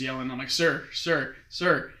guy's just yelling. I'm like, sir,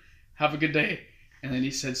 have a good day. And then he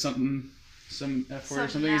said some F word or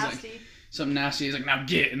something. He's like, something nasty. He's like, now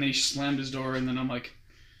get. And then he slammed his door. And then I'm like,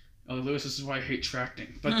 Elder Lewis, this is why I hate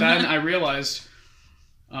tracting. But then I realized,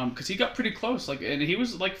 because he got pretty close. Like, and he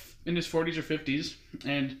was, like, in his 40s or 50s.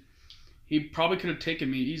 And he probably could have taken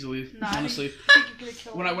me easily, honestly.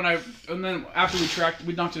 And then after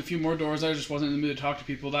we knocked at a few more doors. I just wasn't in the mood to talk to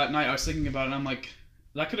people that night. I was thinking about it, and I'm like,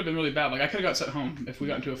 that could have been really bad. Like, I could have got sent home if we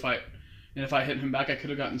got into a fight, and if I hit him back, I could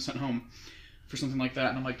have gotten sent home for something like that.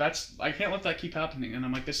 And I'm like, I can't let that keep happening. And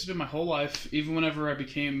I'm like, this has been my whole life. Even whenever I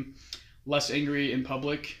became less angry in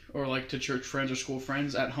public, or like to church friends or school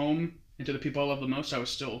friends, at home and to the people I love the most, I was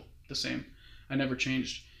still the same. I never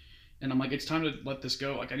changed. And I'm like, it's time to let this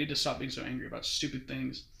go. Like, I need to stop being so angry about stupid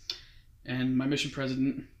things. And my mission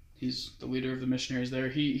president, he's the leader of the missionaries there,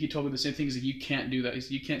 he told me the same thing. He's like, you can't do that.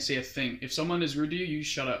 You can't say a thing. If someone is rude to you, you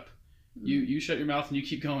shut up. You shut your mouth and you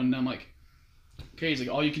keep going. And I'm like, okay. He's like,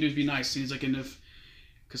 all you can do is be nice. And he's like,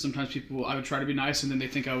 because sometimes I would try to be nice and then they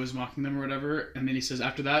think I was mocking them or whatever. And then he says,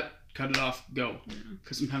 after that, cut it off, go.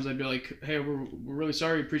 Because sometimes I'd be like, hey, we're really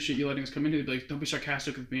sorry, appreciate you letting us come in here. They'd be like, don't be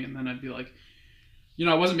sarcastic with me. And then I'd be like, you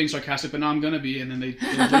know, I wasn't being sarcastic, but now I'm going to be. And then they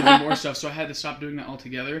would do more stuff. So I had to stop doing that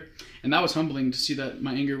altogether. And that was humbling to see that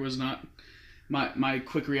my anger was not my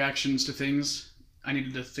quick reactions to things. I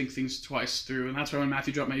needed to think things twice through. And that's why when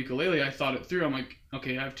Matthew dropped my ukulele, I thought it through. I'm like,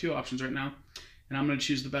 okay, I have two options right now. And I'm going to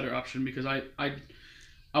choose the better option because I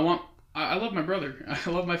love my brother. I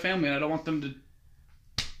love my family. And I don't want them to,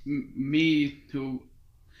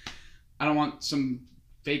 I don't want some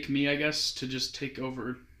fake me, I guess, to just take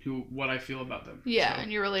over what I feel about them. Yeah, so,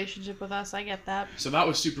 and your relationship with us, I get that. So that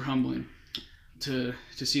was super humbling to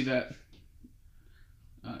see that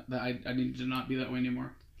that I needed to not be that way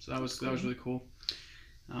anymore. So that was really cool.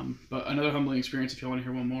 But another humbling experience, if you want to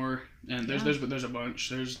hear one more, and there's a bunch,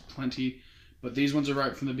 there's plenty, but these ones are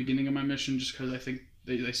right from the beginning of my mission, just because I think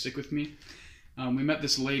they stick with me. We met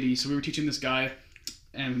this lady, so we were teaching this guy,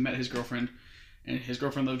 and we met his girlfriend, and his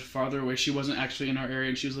girlfriend lived farther away. She wasn't actually in our area,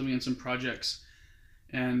 and she was living in some projects.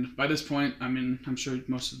 And by this point, I mean, I'm sure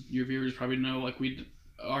most of your viewers probably know, like,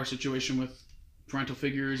 our situation with parental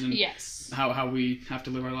figures and how we have to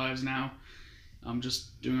live our lives now.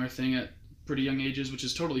 Just doing our thing at pretty young ages, which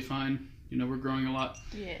is totally fine. You know, we're growing a lot.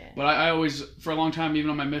 Yeah. But I always, for a long time,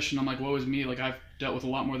 even on my mission, I'm like, woe is me. Like, I've dealt with a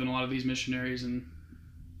lot more than a lot of these missionaries, and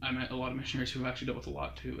I met a lot of missionaries who have actually dealt with a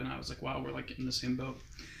lot too. And I was like, wow, we're like in the same boat.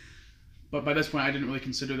 But by this point, I didn't really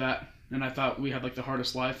consider that. And I thought we had like the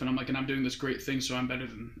hardest life, and I'm like, and I'm doing this great thing, so I'm better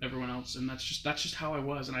than everyone else. And that's just how I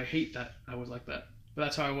was, and I hate that I was like that. But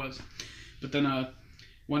that's how I was. But then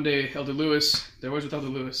one day, Elder Lewis, there was with Elder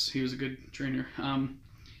Lewis, he was a good trainer.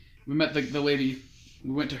 We met the lady.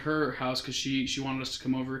 We went to her house because she wanted us to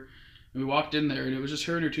come over. And we walked in there, and it was just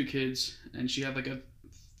her and her two kids. And she had like a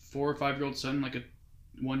 4 or 5 year old son, like a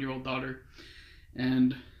 1-year-old daughter.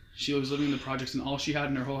 And she was living in the projects, and all she had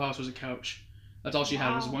in her whole house was a couch. That's all she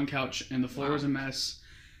had was one couch, and the floor was a mess,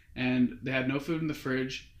 and they had no food in the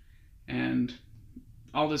fridge, and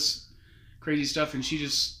all this crazy stuff. And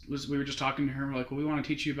we were just talking to her. And we're like, well, we want to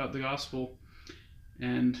teach you about the gospel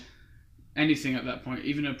and anything at that point.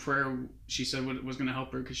 Even a prayer, she said was going to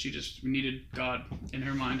help her because she just needed God in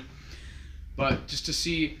her mind. But just to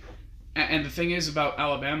see, and the thing is about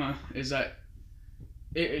Alabama is that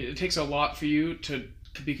it takes a lot for you to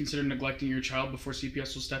be considered neglecting your child before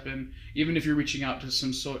CPS will step in. Even if you're reaching out to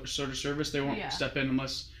some sort of service, they won't step in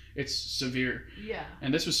unless it's severe. Yeah.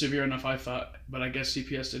 And this was severe enough, I thought, but I guess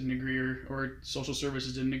CPS didn't agree or social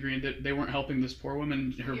services didn't agree, and they weren't helping this poor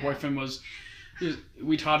woman. Her boyfriend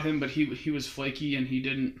we taught him, but he was flaky and he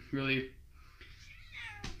didn't really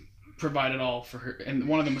provide it all for her. And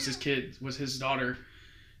one of them was his daughter.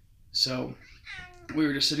 So we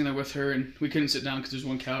were just sitting there with her, and we couldn't sit down because there's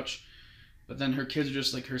one couch. But then her kids are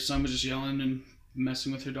just like, her son was just yelling and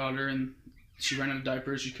messing with her daughter, and she ran out of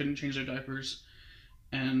diapers. She couldn't change their diapers.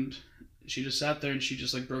 And she just sat there and she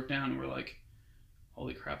just like broke down, and we're like,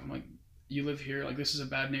 holy crap. I'm like, you live here. Like, this is a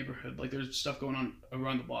bad neighborhood. Like, there's stuff going on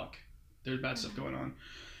around the block. There's bad stuff going on.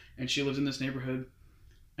 And she lives in this neighborhood,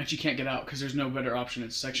 and she can't get out because there's no better option.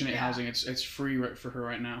 It's Section 8 housing. It's free for her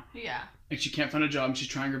right now. Yeah. And she can't find a job, and she's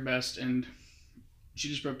trying her best, and she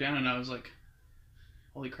just broke down, and I was like,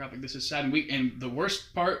 holy crap, like, this is sad. And the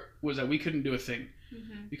worst part was that we couldn't do a thing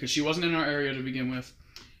because she wasn't in our area to begin with.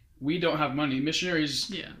 We don't have money.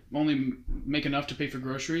 Missionaries only make enough to pay for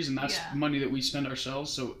groceries, and that's money that we spend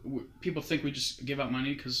ourselves. So people think we just give out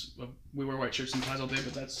money because we wear white shirts and ties all day,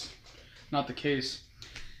 but that's not the case.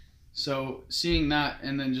 So seeing that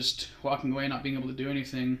and then just walking away, not being able to do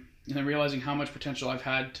anything, and then realizing how much potential I've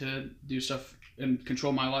had to do stuff and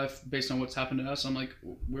control my life based on what's happened to us, I'm like,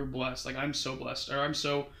 we're blessed. Like, I'm so blessed, or I'm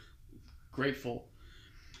so grateful.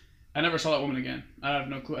 I never saw that woman again. I have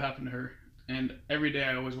no clue what happened to her. And every day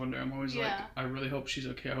I always wonder, I'm always like, I really hope she's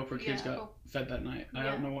okay. I hope her kids got fed that night. I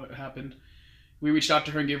don't know what happened. We reached out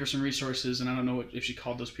to her and gave her some resources, and I don't know if she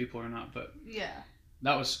called those people or not, but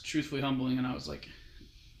that was truthfully humbling, and I was like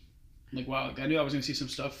wow, like, I knew I was going to see some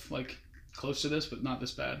stuff like close to this, but not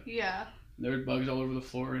this bad. Yeah. There were bugs all over the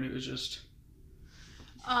floor, and it was just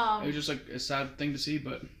like a sad thing to see,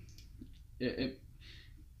 but it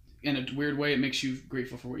in a weird way, it makes you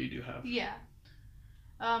grateful for what you do have. Yeah.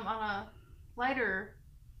 On a lighter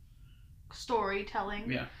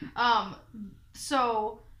storytelling. Yeah.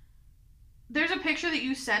 So there's a picture that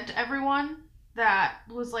you sent to everyone that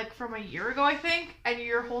was like from a year ago, I think, and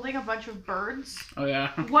you're holding a bunch of birds. Oh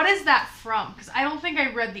yeah. What is that from? Because I don't think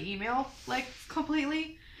I read the email like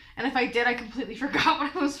completely, and if I did, I completely forgot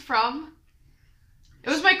what it was from. It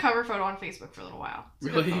was my cover photo on Facebook for a little while.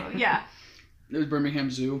 Really? Yeah. It was Birmingham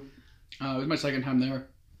Zoo. It was my second time there,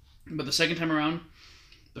 but the second time around,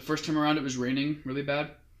 the first time around, it was raining really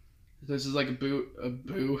bad. This is like a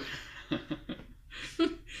boo.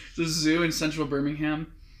 It's a zoo in central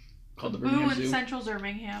Birmingham called the Birmingham Zoo. Boo in central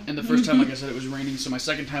Birmingham. And the first time, like I said, it was raining. So my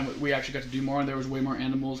second time, we actually got to do more, and there was way more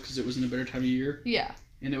animals because it was in a better time of year. Yeah.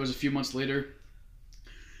 And it was a few months later.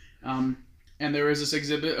 And there was this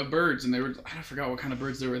exhibit of birds, and I forgot what kind of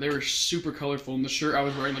birds they were. They were super colorful, and the shirt I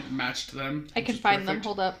was wearing like matched them. I can find them.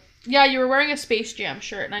 Hold up. Yeah, you were wearing a Space Jam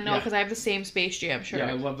shirt, and I know because I have the same Space Jam shirt. Yeah,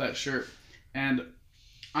 I love that shirt. And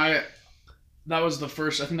that was the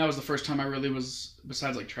first time I really was,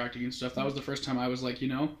 besides like tracking and stuff, that was the first time I was like,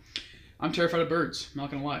 I'm terrified of birds. I'm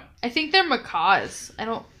not gonna lie. I think they're macaws. I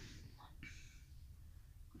don't.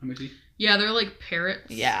 Let me see. Yeah, they're like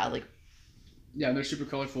parrots. Yeah, they're super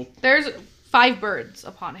colorful. There's 5 birds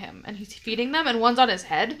upon him, and he's feeding them, and one's on his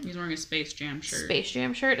head. He's wearing a Space Jam shirt. Space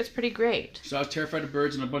Jam shirt. It's pretty great. So I was terrified of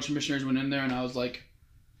birds, and a bunch of missionaries went in there, and I was like,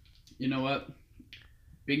 you know what?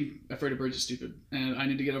 Being afraid of birds is stupid, and I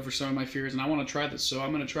need to get over some of my fears, and I want to try this, so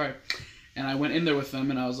I'm going to try. And I went in there with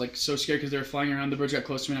them, and I was like so scared because they were flying around. The birds got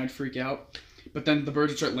close to me, and I'd freak out. But then the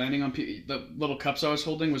birds would start landing on the little cups I was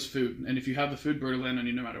holding was food, and if you have the food, bird will land on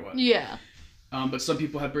you no matter what. Yeah. But some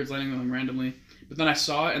people had birds landing on them randomly. But then I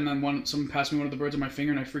saw it, and then someone passed me one of the birds on my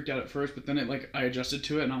finger, and I freaked out at first. But then I adjusted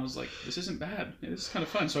to it, and I was like, this isn't bad. This is kind of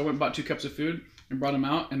fun. So I went and bought 2 cups of food and brought them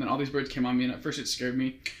out, and then all these birds came on me, and at first it scared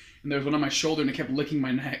me. And there was one on my shoulder, and it kept licking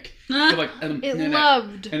my neck.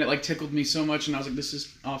 It like tickled me so much, and I was like, this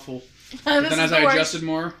is awful. But then as I adjusted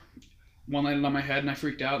more, one landed on my head, and I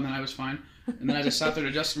freaked out, and then I was fine. And then I just sat there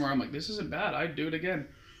and adjusted more. I'm like, this isn't bad. I'd do it again.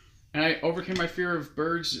 And I overcame my fear of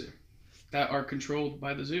birds that are controlled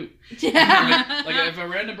by the zoo. Yeah. Like if a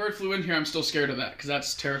random bird flew in here, I'm still scared of that because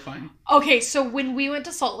that's terrifying. Okay, so when we went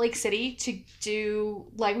to Salt Lake City to do,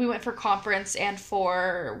 we went for conference and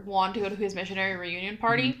for Juan to go to his missionary reunion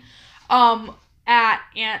party, at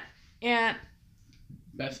Aunt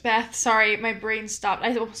Beth, sorry, my brain stopped.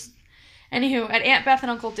 Anywho, at Aunt Beth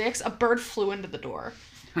and Uncle Dick's, a bird flew into the door.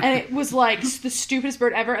 and it was like the stupidest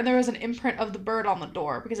bird ever, and there was an imprint of the bird on the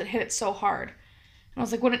door because it hit it so hard. And I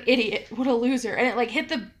was like, what an idiot, what a loser. And it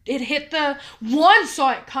hit the Juan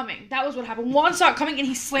saw it coming. That was what happened. Juan saw it coming and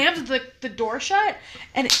he slammed the door shut,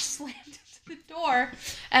 and it slammed into the door.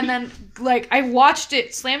 And then I watched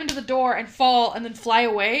it slam into the door and fall and then fly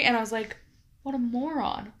away, and I was like, what a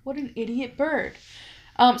moron. What an idiot bird.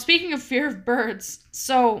 Speaking of fear of birds,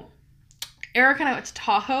 so Eric and I went to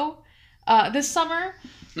Tahoe this summer.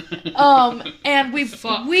 And we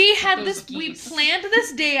planned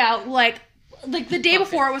this day out like the day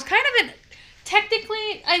before. It was kind of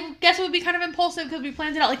technically, I guess it would be kind of impulsive because we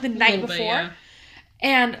planned it out like the night before. Yeah.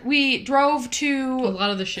 And we drove to... A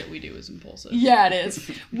lot of the shit we do is impulsive. Yeah, it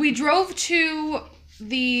is. We drove to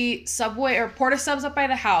the Subway or Porta Subs up by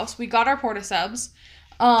the house. We got our Porta Subs.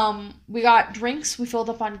 We got drinks. We filled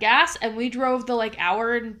up on gas. And we drove the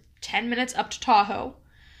hour and 10 minutes up to Tahoe.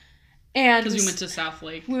 And because we went to South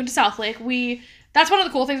Lake. We went to South Lake. That's one of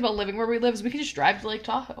the cool things about living where we live is we can just drive to Lake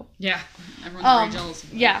Tahoe. Yeah. Everyone's very jealous of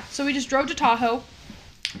that. Yeah. So we just drove to Tahoe.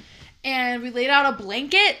 And we laid out a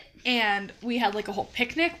blanket. And we had a whole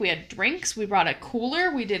picnic. We had drinks. We brought a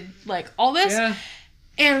cooler. We did all this. Yeah.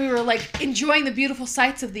 And we were enjoying the beautiful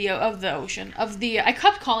sights of the ocean. I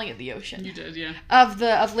kept calling it the ocean. You did, yeah.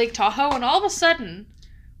 Of Lake Tahoe, and all of a sudden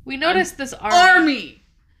we noticed this army.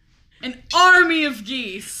 An army of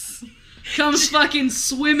geese comes fucking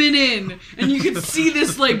swimming in, and you can see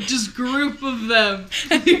this just group of them.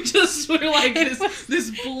 And they just were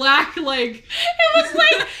this black It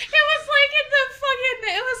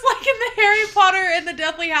was like in the Harry Potter and the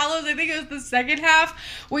Deathly Hallows. I think it was the second half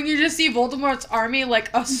when you just see Voldemort's army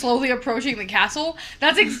slowly approaching the castle.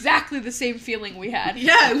 That's exactly the same feeling we had.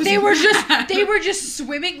 Yeah, it was. They were just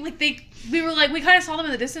swimming we kind of saw them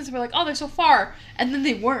in the distance and we're like, oh, they're so far, and then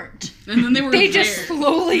they weren't. And then they were. Just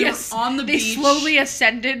slowly on the beach. They slowly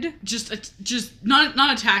ascended. Just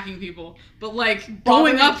not attacking people, but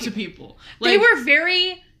going up to people. They were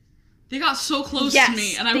very. They got so close to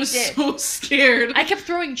me, and I was so scared. I kept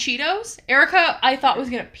throwing Cheetos. Erica, I thought was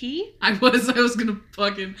gonna pee. I was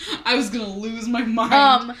gonna lose my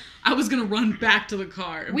mind. I was gonna run back to the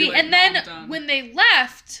car. And then when they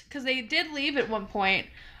left, because they did leave at one point,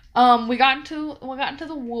 we got into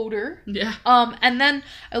the water. Yeah. And then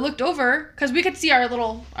I looked over because we could see our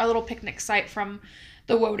little picnic site from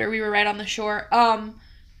the water. We were right on the shore.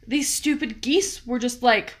 These stupid geese were just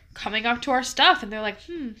coming up to our stuff, and they're like,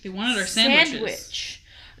 they wanted our sandwich.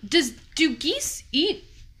 Do geese eat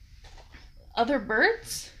other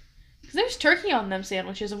birds? Because there's turkey on them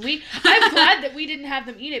sandwiches, and I'm glad that we didn't have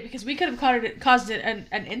them eat it because we could have caused it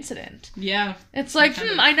an incident. Yeah. It's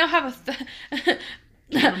I now have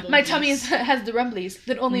my tummy has the rumblies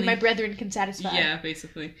that only my brethren can satisfy. Yeah,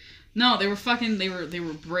 basically. No, they were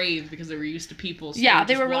brave because they were used to people. So yeah,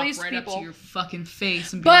 they were really used to people. Up to your fucking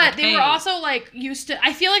face and be but they were also used to.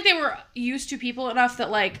 I feel like they were used to people enough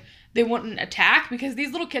that they wouldn't attack because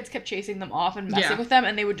these little kids kept chasing them off and messing with them,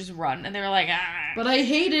 and they would just run, and they were like, ah. But I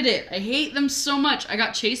hated it. I hate them so much. I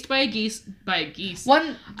got chased by a geese. I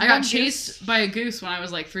got chased by a goose when I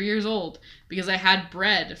was 3 years old because I had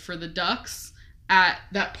bread for the ducks at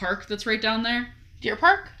that park that's right down there. Deer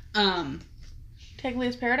Park?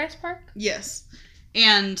 Taglia's Paradise Park? Yes.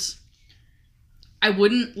 And I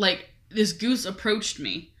wouldn't, this goose approached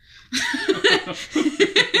me. I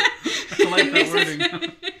like that wording.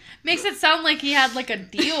 Makes it sound like he had, a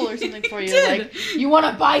deal or something for you. You want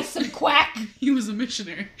to buy some quack? He was a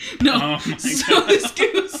missionary. No. Oh, my God. This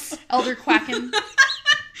goose... Elder Quacken.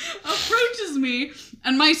 approaches me,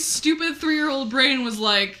 and my stupid 3-year-old brain was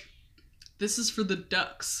like, this is for the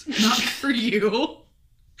ducks, not for you.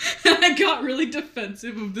 And I got really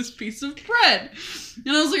defensive of this piece of bread.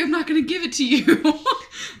 And I was like, I'm not going to give it to you.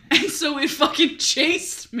 And so it fucking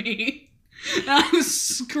chased me. And I was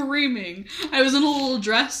screaming. I was in a little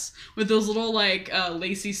dress with those little,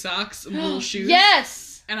 lacy socks and little shoes.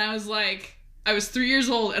 Yes! And I was 3 years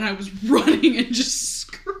old, and I was running and just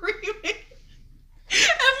screaming.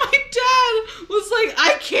 And my dad was like,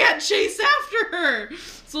 I can't chase after her.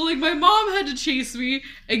 So, my mom had to chase me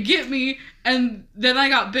and get me, and then I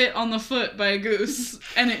got bit on the foot by a goose,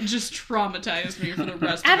 and it just traumatized me for the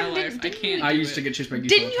rest of my life. I used to get chased by geese.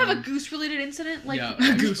 Didn't you have a goose-related incident? Yeah,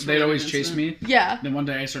 they'd always chase me. Yeah. Then one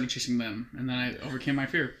day I started chasing them, and then I overcame my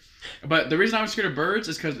fear. But the reason I was scared of birds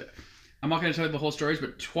is because, I'm not going to tell you the whole stories,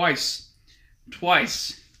 but twice,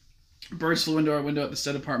 birds flew into our window at the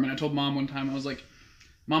stud apartment. I told Mom one time, I was like,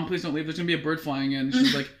 Mom, please don't leave. There's going to be a bird flying in. And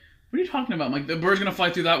she's like, what are you talking about? I'm like, the bird's going to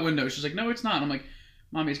fly through that window. She's like, no, it's not. I'm like,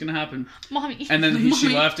 Mommy, it's going to happen. Mommy. And then she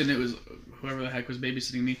left, and it was whoever the heck was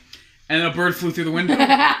babysitting me. And then a bird flew through the window.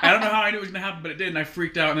 I don't know how I knew it was gonna happen, but it did, and I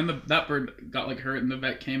freaked out. And then that bird got like hurt, and the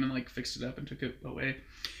vet came and like fixed it up and took it away.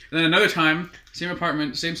 And then another time, same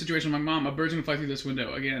apartment, same situation with my mom. A bird's gonna fly through this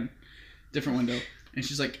window again, different window. And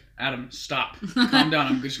she's like, Adam, stop, calm down.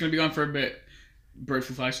 I'm just gonna be gone for a bit. Bird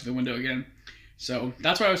flies through the window again. So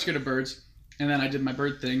that's why I was scared of birds. And then I did my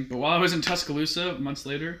bird thing. But while I was in Tuscaloosa months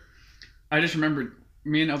later, I just remembered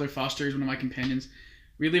me and Elder Foster, one of my companions.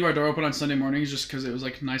 We'd leave our door open on Sunday mornings just because it was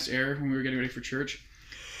like nice air when we were getting ready for church.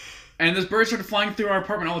 And this bird started flying through our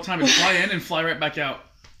apartment all the time. It'd fly in and fly right back out.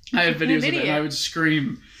 I had videos of it, and I would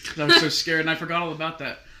scream because I was so scared, and I forgot all about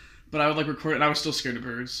that. But I would like record it, and I was still scared of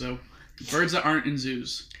birds. So birds that aren't in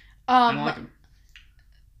zoos, I don't like them.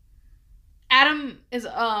 Adam is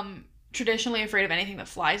traditionally afraid of anything that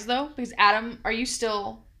flies, though. Because Adam, are you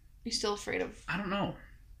still afraid of? I don't know.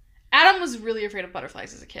 Adam was really afraid of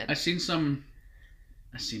butterflies as a kid. I saw some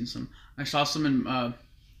in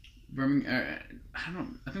Birmingham.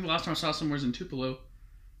 I think the last time I saw some was in Tupelo.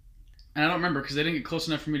 And I don't remember because they didn't get close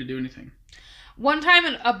enough for me to do anything. One time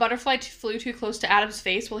a butterfly flew too close to Adam's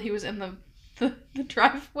face while he was in the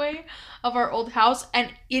driveway of our old house.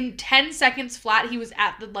 And in 10 seconds flat, he was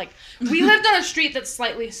at we lived on a street that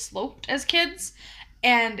slightly sloped as kids.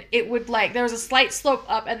 And it would there was a slight slope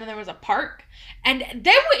up and then there was a park. And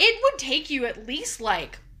it would take you at least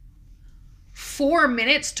 4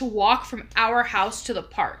 minutes to walk from our house to the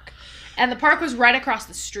park. And the park was right across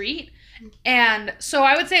the street. And so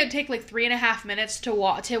I would say it would take 3.5 minutes to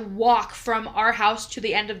walk from our house to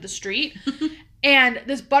the end of the street. And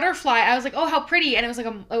this butterfly, I was like, oh, how pretty. And it was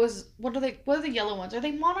what are the yellow ones? Are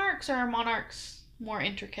they monarchs or are monarchs more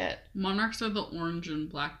intricate? Monarchs are the orange and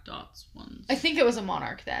black dots ones. I think it was a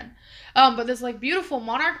monarch then. But this beautiful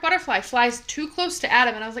monarch butterfly flies too close to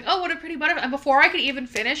Adam, and I was like, oh, what a pretty butterfly. And before I could even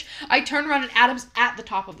finish, I turned around and Adam's at the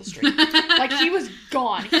top of the street. He was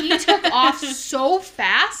gone. He took off so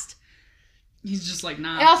fast. He's just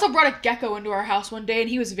nah. I also brought a gecko into our house one day, and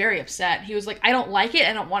he was very upset. He was like, I don't like it.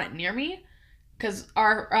 I don't want it near me. Because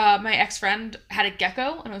my ex-friend had a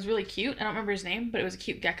gecko, and it was really cute. I don't remember his name, but it was a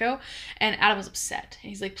cute gecko. And Adam was upset. And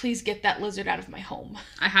he's like, please get that lizard out of my home.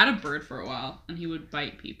 I had a bird for a while, and he would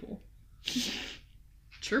bite people.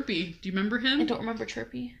 Chirpy. Do you remember him? I don't remember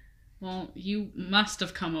Chirpy. Well, you must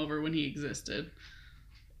have come over when he existed.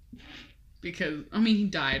 Because, he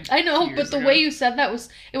died. I know, but the way you said that was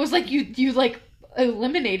like you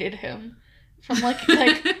eliminated him. From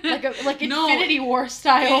Infinity War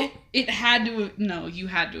style. It had to have, no, you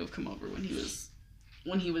had to have come over when he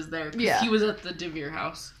was there. Yeah. He was at the DeVere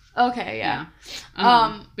house. Okay, yeah.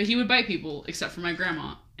 But he would bite people, except for my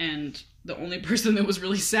grandma. And the only person that was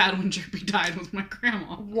really sad when Chirpy died was my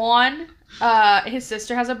grandma. Juan, his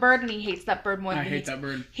sister has a bird, and he hates that bird more than he hates that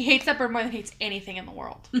bird. He hates that bird more than he hates anything in the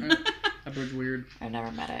world. That bird's weird. I've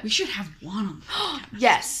never met it. We should have Juan on the podcast.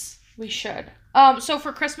 Yes, we should. So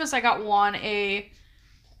for Christmas, I got Juan a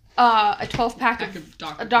 12-pack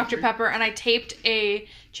of Dr. Pepper, and I taped a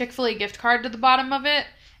Chick-fil-A gift card to the bottom of it,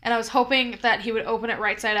 and I was hoping that he would open it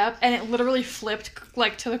right side up, and it literally flipped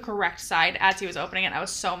to the correct side as he was opening it. I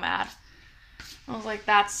was so mad. I was like,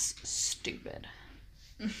 that's stupid.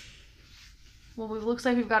 Well, it looks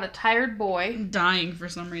like we've got a tired boy. I'm dying for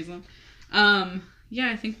some reason. Yeah,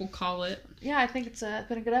 I think we'll call it. Yeah, I think it's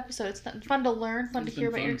been a good episode. It's fun to learn, fun to hear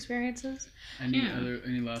about your experiences.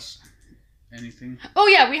 Any last anything? Oh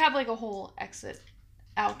yeah, we have a whole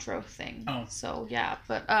outro thing. Oh. So yeah,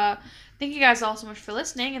 but thank you guys all so much for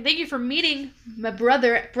listening, and thank you for meeting my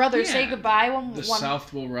brother. Yeah. Say goodbye. The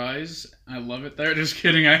South will rise. I love it there. Just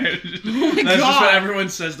kidding. That's just what everyone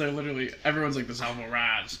says there. Literally, everyone's like, the South will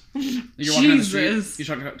rise. You're walking down the street, you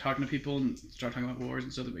start talking to people and start talking about wars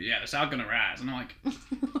and stuff. But yeah, the South gonna rise. And I'm like,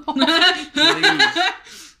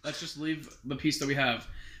 please, let's just leave the peace that we have.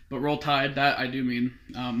 But Roll Tide, that I do mean.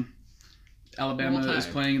 Alabama is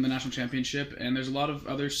playing in the national championship, and there's a lot of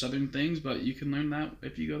other Southern things, but you can learn that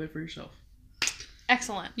if you go there for yourself.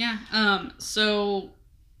 Excellent. Yeah. So,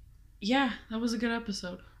 yeah, that was a good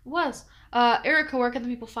episode. It was. Erica, where can the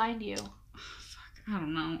people find you? I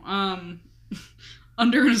don't know.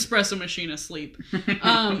 Under an espresso machine asleep.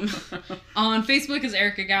 On Facebook as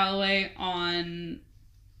Erica Galloway. On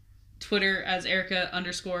Twitter as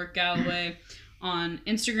Erica_Galloway. On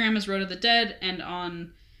Instagram as Road of the Dead. And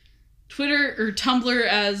on Twitter or Tumblr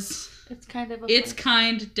as it's kind of a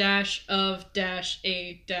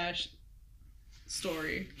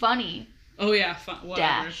story. Funny. Oh yeah, whatever.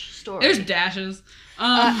 Dash story. There's dashes.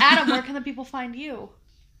 Adam, where can the people find you?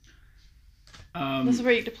 This is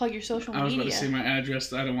where you have to plug your social media. I was about to say my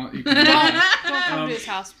address. I don't want you. Don't come to his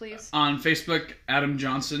house, please. On Facebook, Adam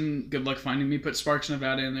Johnson. Good luck finding me. Put Sparks,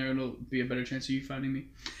 Nevada in there. It'll be a better chance of you finding me.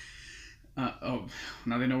 Oh,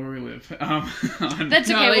 now they know where we live. That's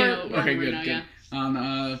No, okay. they We're, know. Okay, we good, know, good. yeah.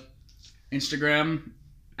 On Instagram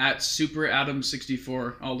at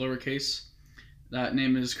SuperAdam64, all lowercase. That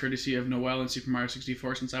name is courtesy of Noelle and Super Mario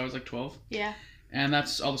 64 since I was like 12. yeah. And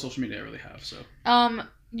that's all the social media I really have. So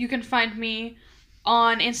You can find me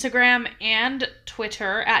on Instagram and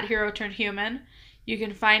Twitter at Hero Turned Human. You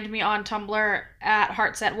can find me on Tumblr at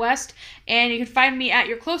HeartSetWest, and you can find me at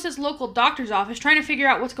your closest local doctor's office trying to figure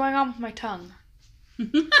out what's going on with my tongue.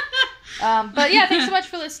 But yeah, thanks so much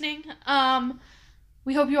for listening.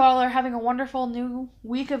 We hope you all are having a wonderful new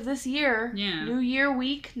week of this year. Yeah. New year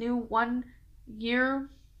week, new 1 year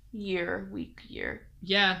week year.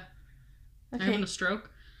 Yeah. Okay. Having a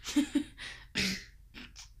stroke?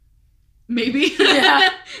 Maybe. Yeah.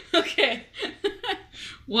 Okay.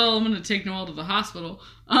 Well, I'm gonna take Noelle to the hospital.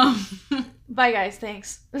 Bye, guys.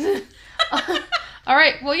 Thanks. All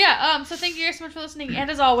right. Well, yeah. So thank you guys so much for listening, and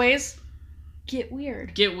as always, get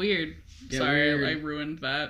weird. Get weird. Get Sorry, weird. I ruined that.